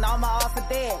reason, all my off are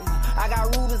dead. I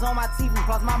got rubies on my teeth and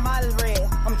plus my mileage red.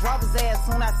 I'm drop his ass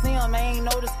soon I see him, ain't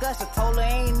no discussion. Told her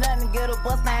ain't nothing to get her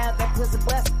bust down, that pussy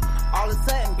bustin'. All of a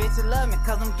sudden, bitch, you love me,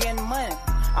 cause I'm getting money.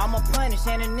 I'ma punish,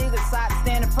 and the niggas decide to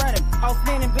stand in front of me. I was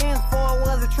spinning bins before it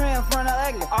was a trend in front of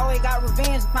ugly. Always got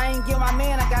revenge, if I ain't get my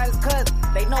man, I got his cousin.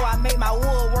 They know I make my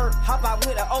wood work, hop out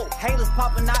with the oak. Haters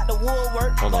popping out the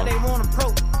woodwork, Hold but on. they want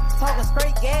approach. Talking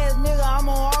straight gas, nigga, I'm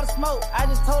on all the smoke. I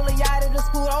just told her y'all to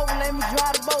scoot over, let me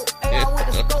drive the boat. Hey, I with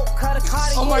the scope, cut a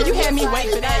Cartier. Omar, you had me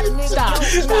wait for that. Stop.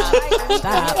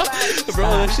 Bro,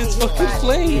 that shit's fucking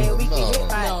flame.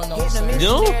 No.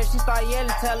 No? She started yelling,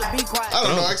 tell her be quiet. I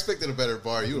don't know. I expected a better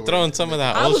bar. You were Throwing some of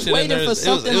that I old was shit in waiting there. for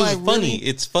something it was like funny. really-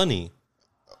 It's funny.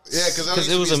 Yeah, because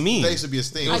it was a meme. That used to be a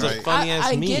thing, It was a right? funny ass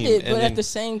I meme. get it, and but then- at the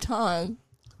same time,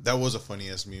 That was a funny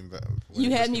ass meme. But when You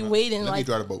it had first me came out. waiting, Let me like-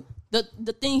 drive the boat.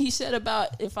 the thing he said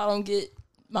about if I don't get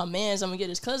my man's, I'm gonna get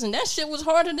his cousin. That shit was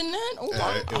harder than that. Oh,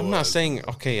 Yeah, it I'm not was. saying,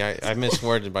 okay, I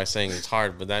misworded by saying it's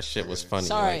hard, but that shit was funny.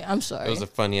 sorry, Like, I'm sorry. It was a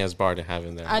funny ass bar to have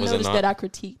in there. I was it noticed not? that I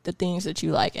critiqued the things that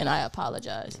you like, and I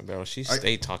apologize. Bro, she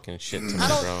stayed talking shit to me, I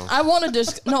don't. bro. I want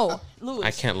to no, Louis.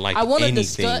 I can't like I want to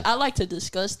anything. discuss. I like to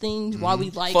discuss things while we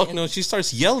like. Fuck and no, she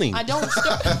starts yelling. I don't.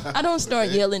 I don't start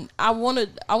yelling. I want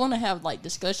to have like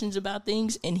discussions about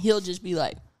things, and he'll just be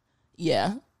like,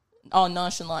 "Yeah, all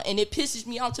nonchalant, and it pisses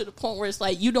me off to the point where it's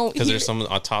like you don't. Because there's some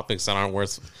topics that aren't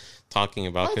worth talking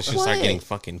about. Because she starts getting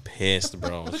fucking pissed,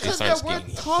 bro. She starts getting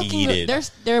heated.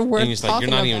 They're worth and you're like, talking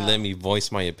you're not even about. letting me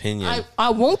voice my opinion. I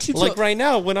want you to, like right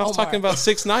now when I was Omar. talking about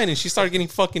 6ix9ine and she started getting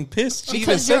fucking pissed. She even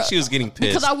Because said you're- she was getting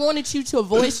pissed. because I wanted you to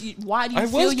voice. Why do you I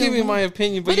feel was giving my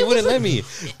opinion, but But you it was wouldn't let like-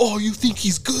 me. Oh, you think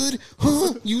he's good?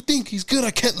 Huh? You think he's good?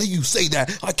 I can't let you say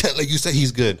that. I can't let you say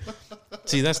he's good.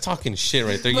 See, that's talking shit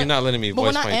right there. You're not letting me but voice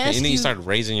when my I opinion. ask And then you you- start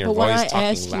raising your but when voice, I talking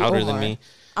ask you, louder than Omar, me.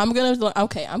 I'm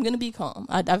gonna be calm.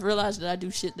 I've realized that I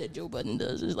do shit that Joe Budden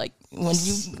does. Is like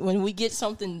when we get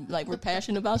something like we're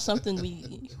passionate about something,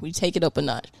 we take it up a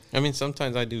notch. I mean,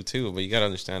 sometimes I do too, but you gotta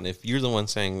understand, if you're the one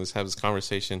saying let's have this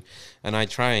conversation, and I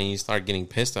try and you start getting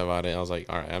pissed about it, I was like,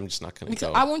 all right, I'm just not gonna Because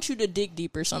go. I want you to dig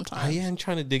deeper sometimes. I am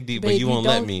trying to dig deep, Babe, but you won't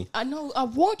let don't- me. I know. I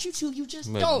want you to. You just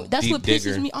I'm a don't. That's deep what pisses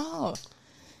digger. me off.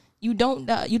 You don't.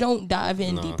 You don't dive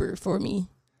in No. deeper for me.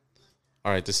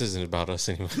 All right, this isn't about us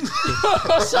anyway.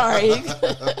 Sorry.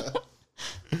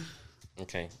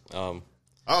 Okay. Oh,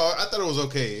 I thought it was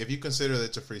okay. If you consider that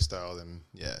it's a freestyle, then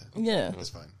yeah, Yeah. that's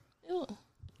fine.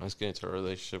 Let's get into a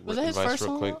relationship Was with that his advice first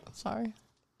real song? quick. Sorry.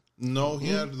 No, he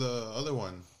had the other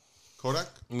one, Kodak.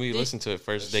 We listened to it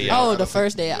first day Yeah, out. Oh, I the don't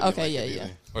first think day. he really Okay, liked yeah, it yeah.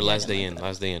 either. Or last day in.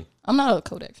 Last day in. I'm not a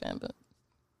Kodak fan, but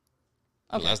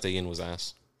okay. Last day in was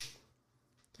ass.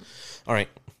 All right.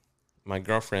 My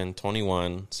girlfriend,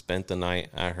 21, spent the night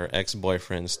at her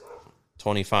ex-boyfriend's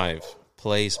 25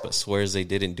 place, but swears they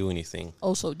didn't do anything.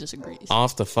 Also disagrees.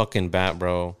 Off the fucking bat,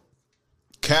 bro.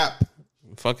 Cap,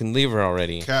 Fucking leave her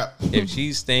already. cap. If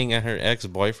she's staying at her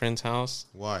ex-boyfriend's house,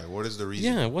 Why? What is the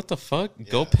reason? yeah, what the fuck?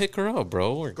 Go Yeah. pick her up,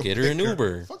 bro, or Go get her pick an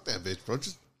Uber. Fuck that bitch, bro.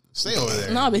 Just stay over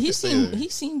there. No, but You he can stay there.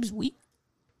 seems weak.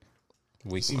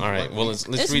 All right, well, let's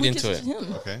As read weak into as it.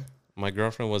 him. Okay. My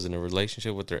girlfriend was in a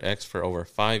relationship with her ex for over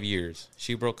 5 years.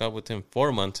 She broke up with him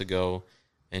 4 months ago,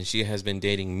 and she has been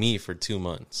dating me for 2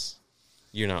 months.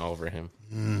 You're not over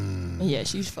him. Yeah,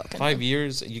 she's fucking. 5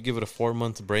 years, you give it a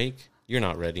 4-month break, you're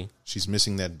not ready. She's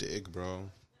missing that dick, bro.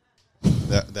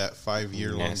 That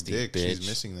 5-year long Nasty dick. bitch. She's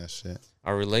missing that shit.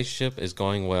 Our relationship is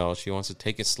going well. She wants to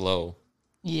take it slow.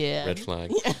 Yeah. Red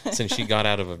flag. Since she got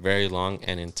out of a very long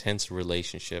and intense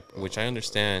relationship, which I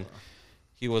understand,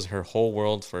 he was her whole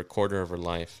world for a quarter of her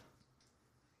life.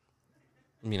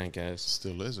 I mean, I guess.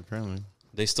 Still is apparently.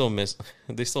 They still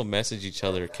message each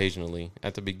other occasionally.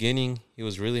 At the beginning, he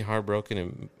was really heartbroken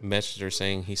and messaged her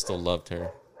saying he still loved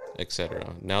her,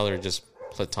 etc. Now they're just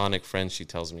platonic friends, she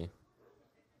tells me.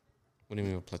 What do you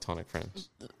mean with platonic friends?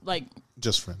 Like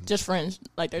Just friends. just friends.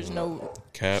 Like there's no.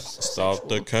 Cap, stop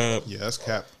the cap. Yeah, that's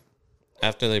cap.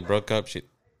 After they broke up, she...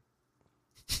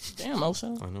 Damn,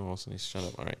 also. I know, also needs to shut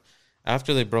up. All right.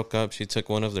 After they broke up, she took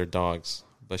one of their dogs,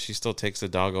 but she still takes the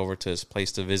dog over to his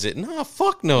place to visit. Nah,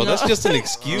 fuck no. That's just an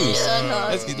excuse.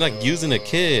 That's like using a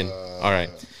kid. All right.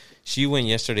 She went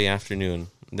yesterday afternoon.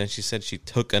 Then she said she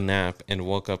took a nap and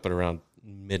woke up at around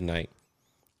midnight.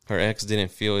 Her ex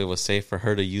didn't feel it was safe for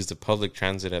her to use the public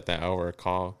transit at that hour or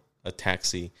call a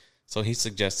taxi. So he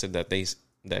suggested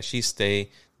that she stay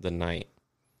the night.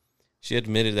 She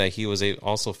admitted that he was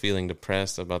also feeling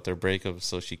depressed about their breakup,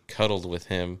 so she cuddled with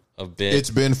him a bit. It's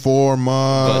been 4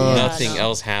 months. But nothing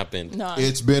else happened. No.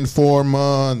 It's been 4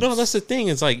 months. No, that's the thing.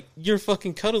 It's like you're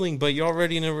fucking cuddling, but you're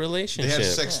already in a They relationship. had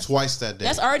sex twice that day.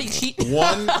 That's already cheating.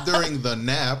 One during the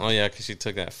nap, Oh yeah, because she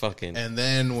took that fucking and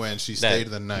then when she stayed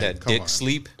the night. that Come dick on.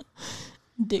 sleep.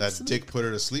 That dick put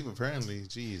her to sleep. Apparently,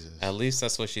 Jesus. At least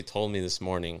that's what she told me this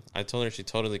morning. I told her she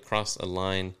totally crossed a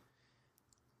line,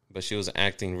 but she was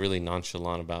acting really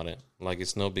nonchalant about it. Like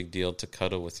it's no big deal to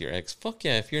cuddle with your ex. Fuck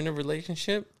yeah, if you're in a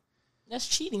relationship. That's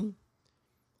cheating.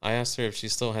 I asked her if she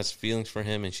still has feelings for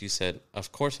him, and she said,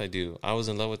 "Of course I do. I was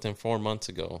in love with him 4 months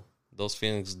ago. Those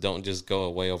feelings don't just go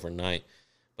away overnight.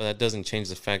 But that doesn't change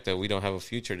the fact that we don't have a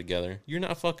future together. You're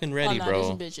not fucking ready,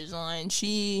 bro. This bitch is lying.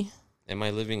 She. Am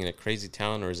I living in a crazy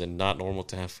town, or is it not normal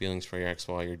to have feelings for your ex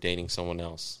while you're dating someone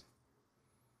else?"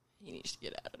 He needs to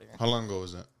get out of there. How long ago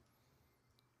was that?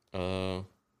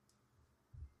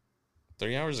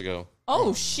 3 hours ago.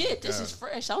 Oh shit! This is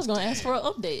fresh. I was gonna ask for an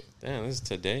update. Damn, this is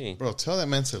today. Bro, tell that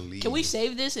man to leave. Can we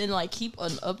save this and like keep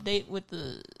an update with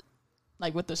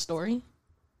the story?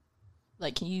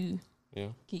 Like, can you? Yeah.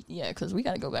 Yeah, because we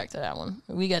got to go back to that one.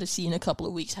 We got to see in a couple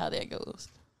of weeks how that goes.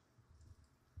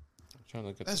 I'm trying to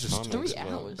look at That's the just comments, 3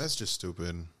 but- hours. That's just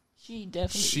stupid. She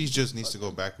definitely. She just needs to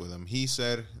go back with him.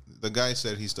 The guy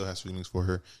said he still has feelings for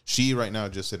her. She right now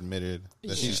just admitted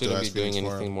that She she still shouldn't has be doing feelings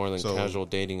for anything him. more than So, casual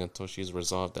dating until she's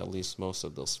resolved at least most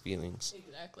of those feelings.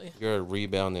 Exactly. You're a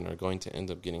rebound and are going to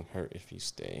end up getting hurt if you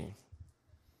stay.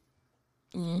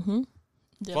 Mm-hmm.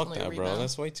 Fuck that, bro.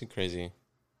 That's way too crazy.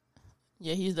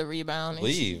 Yeah, he's the rebound. And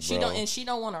Leave, she bro. she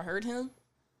don't want to hurt him,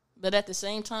 but at the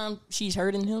same time, she's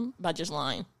hurting him by just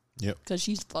lying. Yep. Because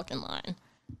she's fucking lying.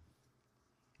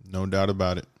 No doubt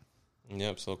about it.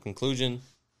 Yep. So conclusion: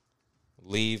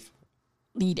 leave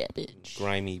that bitch.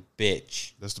 grimy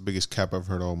bitch. That's the biggest cap I've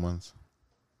heard all month.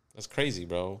 That's crazy,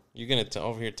 bro. You're gonna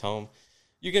over here tell him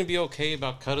you're gonna be okay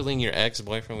about cuddling your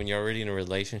ex-boyfriend when you're already in a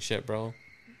relationship, bro.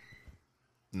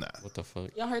 Nah. What the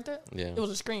fuck? Y'all heard that? Yeah. It was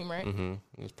a scream, right? Mm-hmm.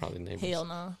 It was probably neighbors. Hell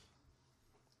no.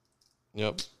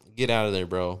 Yep. Get out of there,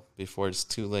 bro, before it's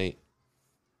too late.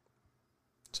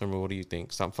 Summer, what do you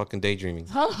think? Stop fucking daydreaming.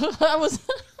 I was.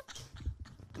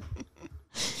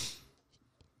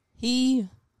 He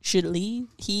should leave.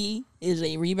 He is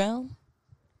a rebound.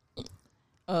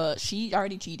 She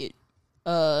already cheated.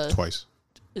 Twice.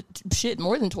 Shit,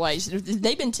 more than twice.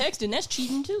 They've been texting. That's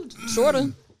cheating too, sort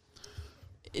of.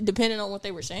 Depending on what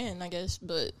they were saying, I guess.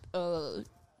 But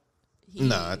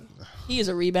he is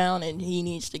a rebound, and he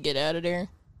needs to get out of there.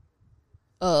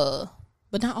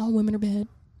 But not all women are bad.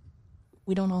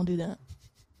 We don't all do that.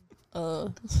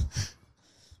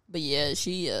 But yeah,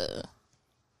 she.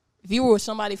 If you were with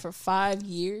somebody for 5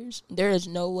 years, there is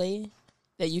no way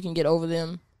that you can get over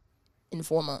them in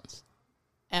 4 months.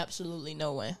 Absolutely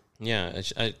no way. Yeah,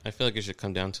 I feel like it should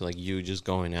come down to like you just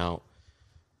going out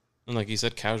and like you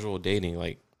said, casual dating.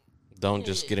 Like, don't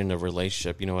just get in a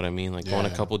relationship. You know what I mean? Like, go on a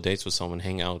couple dates with someone,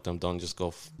 hang out with them. Don't just go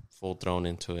full thrown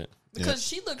into it. Because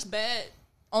she looks bad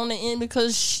on the end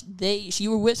because she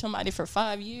were with somebody for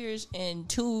 5 years and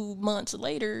 2 months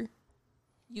later,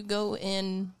 you go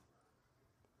and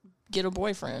get a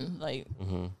boyfriend. Like,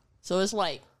 so it's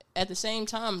like at the same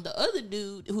time, the other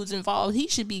dude who's involved, he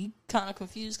should be kind of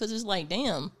confused because it's like,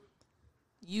 damn.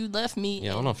 You left me.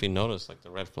 Yeah, I don't know if he noticed like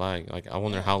the red flag. Like, I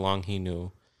wonder how long he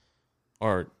knew,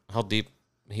 or how deep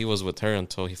he was with her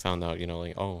until he found out. You know,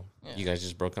 like, oh, you guys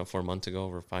just broke up 4 months ago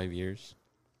over 5 years.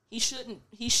 He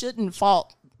shouldn't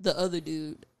fault the other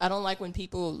dude. I don't like when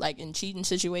people like in cheating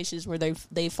situations where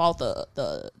they fault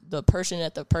the person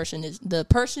that the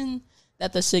person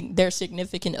that their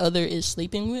significant other is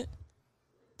sleeping with.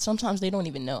 Sometimes they don't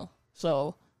even know.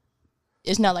 So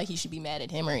it's not like he should be mad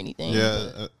at him or anything.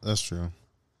 Yeah, that's true.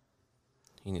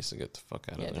 He needs to get the fuck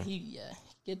out of there.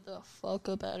 Get the fuck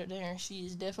up out of there. She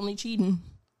is definitely cheating.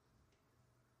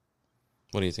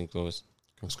 What do you think, Louis?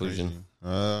 Conclusion?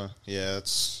 Yeah,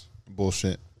 it's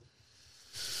bullshit.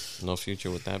 No future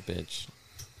with that bitch.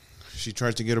 She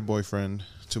tried to get a boyfriend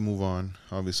to move on.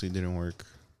 Obviously, didn't work.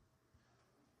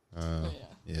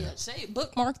 Say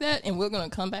bookmark that, and we're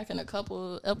gonna come back in a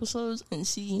couple of episodes and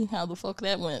see how the fuck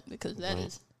that went because that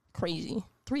is crazy.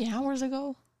 3 hours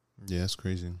ago. Yeah, it's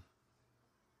crazy.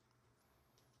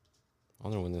 I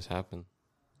wonder when this happened.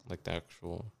 Like the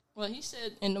actual. Well, he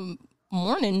said in the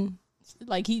morning,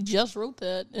 like he just wrote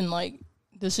that, and like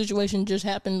the situation just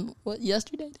happened. What,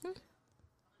 yesterday?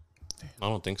 I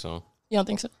don't think so. You don't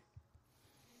think so?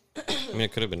 I mean,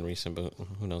 it could have been recent, but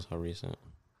who knows how recent.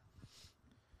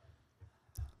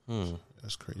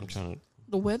 That's crazy. I'm trying to.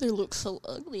 The weather looks so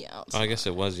ugly outside. I guess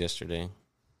it was yesterday.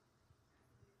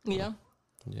 Yeah.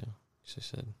 Yeah, she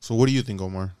said. So, what do you think,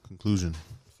 Omar? Conclusion.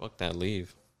 Fuck that,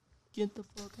 leave. Get the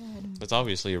fuck out of here. It's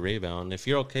obviously a rebound. If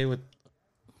you're okay with,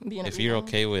 you're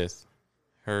okay with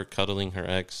her cuddling her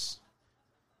ex,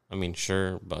 I mean,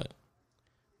 sure, but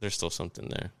there's still something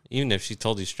there. Even if she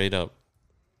told you straight up,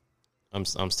 I'm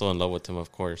still in love with him,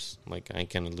 of course. Like, I ain't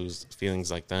gonna lose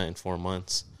feelings like that in 4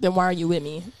 months. Then why are you with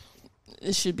me?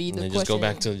 It should be the question. Just go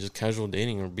back to just casual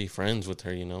dating or be friends with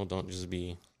her. You know, don't just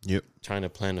be trying to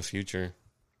plan a future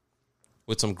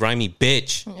with some grimy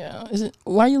bitch. Yeah. Is it?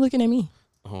 Why are you looking at me?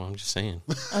 Oh, I'm just saying.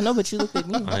 I know, but you looked at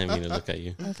me. I didn't mean to look at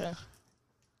you. Okay.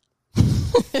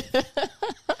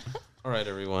 All right,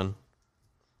 everyone.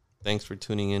 Thanks for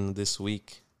tuning in this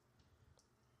week.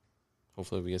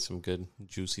 Hopefully we get some good,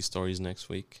 juicy stories next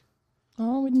week.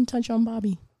 Oh, we didn't touch on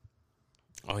Bobby.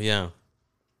 Oh, yeah.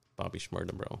 Bobby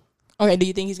Shmurda, bro. Okay, do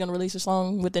you think he's going to release a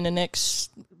song within the next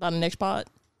pod?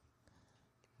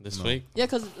 This week? Yeah,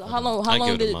 because how long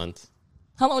give it a month.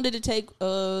 How long did it take,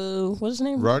 what's his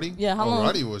name? Roddy? Yeah, how long?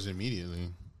 Roddy was immediately.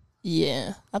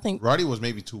 Yeah, I think. Roddy was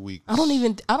maybe 2 weeks. I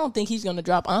don't think he's going to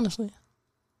drop, honestly.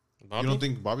 Bobby? You don't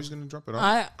think Bobby's going to drop it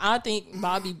off? I think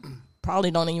Bobby probably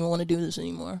don't even want to do this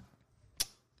anymore.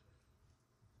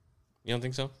 You don't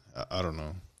think so? I don't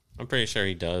know. I'm pretty sure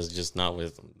he does, just not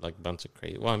with like a bunch of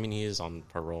crazy. Well, I mean, he is on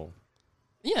parole.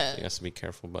 Yeah, he has to be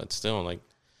careful, but still, like,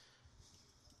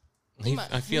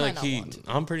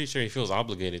 I'm pretty sure he feels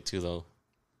obligated to though,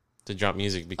 to drop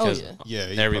music because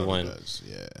everyone everyone does.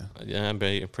 Yeah, I'm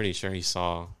pretty sure he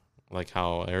saw like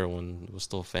how everyone was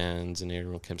still fans and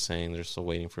everyone kept saying they're still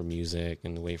waiting for music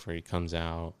and wait for he comes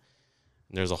out.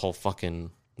 And there's a whole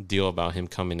fucking deal about him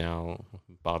coming out,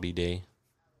 Bobby Day.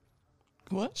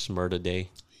 What? Smurda Day.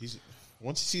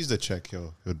 Once he sees the check,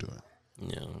 he'll do it.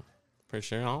 Yeah, for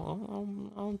sure. I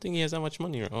don't think he has that much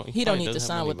money. He don't need to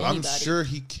sign with anybody. I'm sure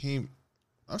he came.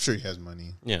 I'm sure he has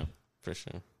money. Yeah, for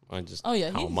sure.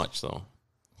 How much though?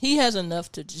 He has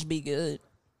enough to just be good.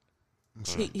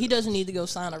 He doesn't need to go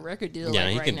sign a record deal. Yeah,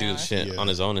 like he right can now. do shit on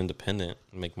his own, independent,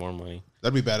 and make more money.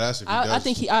 That'd be badass if he does. I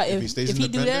think if he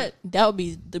do that, that would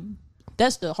be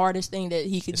that's the hardest thing that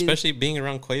he could do. Especially being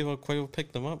around Quavo. Quavo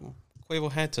picked him up.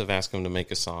 Quavo had to have asked him to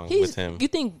make a song with him. You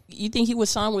think he would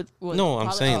sign with? No,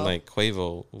 I'm saying like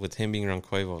Quavo, with him being around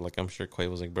Quavo. Like I'm sure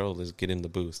Quavo's like, bro, let's get in the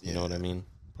booth. You know what I mean?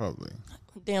 Probably.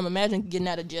 Damn, imagine getting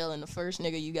out of jail and the first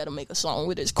nigga you got to make a song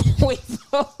with is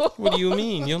Quavo. What do you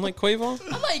mean? You don't like Quavo?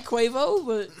 I like Quavo,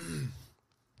 but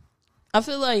I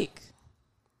feel like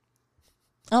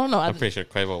I don't know. I'm pretty sure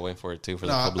Quavo went for it too for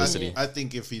the publicity. I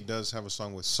think if he does have a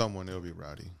song with someone, it'll be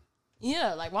Rowdy.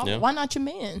 Yeah, like why not your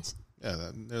mans?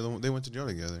 Yeah, they went to jail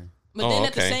together. But then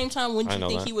at the same time, wouldn't you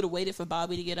think he would have waited for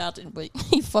Bobby to get out there? But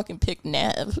he fucking picked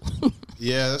Nav.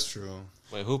 Yeah, that's true.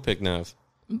 Wait, who picked Nav?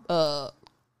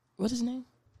 What's his name?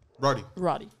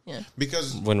 Roddy. Yeah.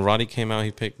 Because when Roddy came out,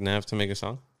 he picked Nav to make a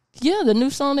song. Yeah, the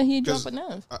new song that he dropped with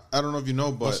Nav. I don't know if you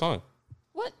know, but what song?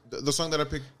 What? The song that I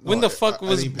picked. When the fuck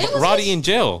was Roddy in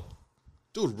jail?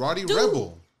 Dude, Roddy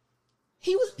Rebel.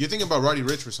 He was. You're thinking about Roddy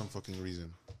Ricch for some fucking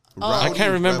reason. I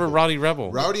can't remember Roddy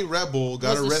Rebel. Roddy Rebel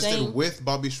got arrested with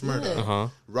Bobby Shmurda. Yeah.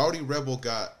 Rowdy Rebel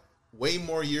got way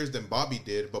more years than Bobby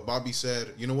did, but Bobby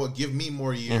said, "You know what? Give me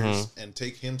more years and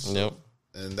take him." Yep.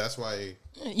 And that's why.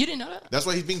 You didn't know that? That's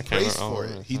why he's being praised for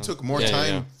it. He took more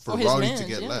time for Rowdy to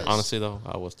get less. Honestly, though,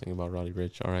 I was thinking about Roddy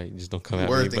Ricch. All right, just don't come at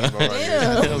We're me. thinking about Roddy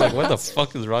Ricch. I was like, what the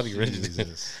fuck is Roddy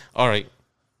Ricch? All right.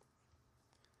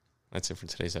 That's it for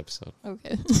today's episode.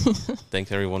 Okay.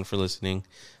 Thanks, everyone, for listening.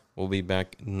 We'll be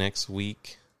back next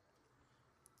week.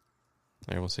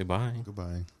 Everyone say bye.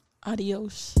 Goodbye.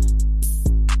 Adios.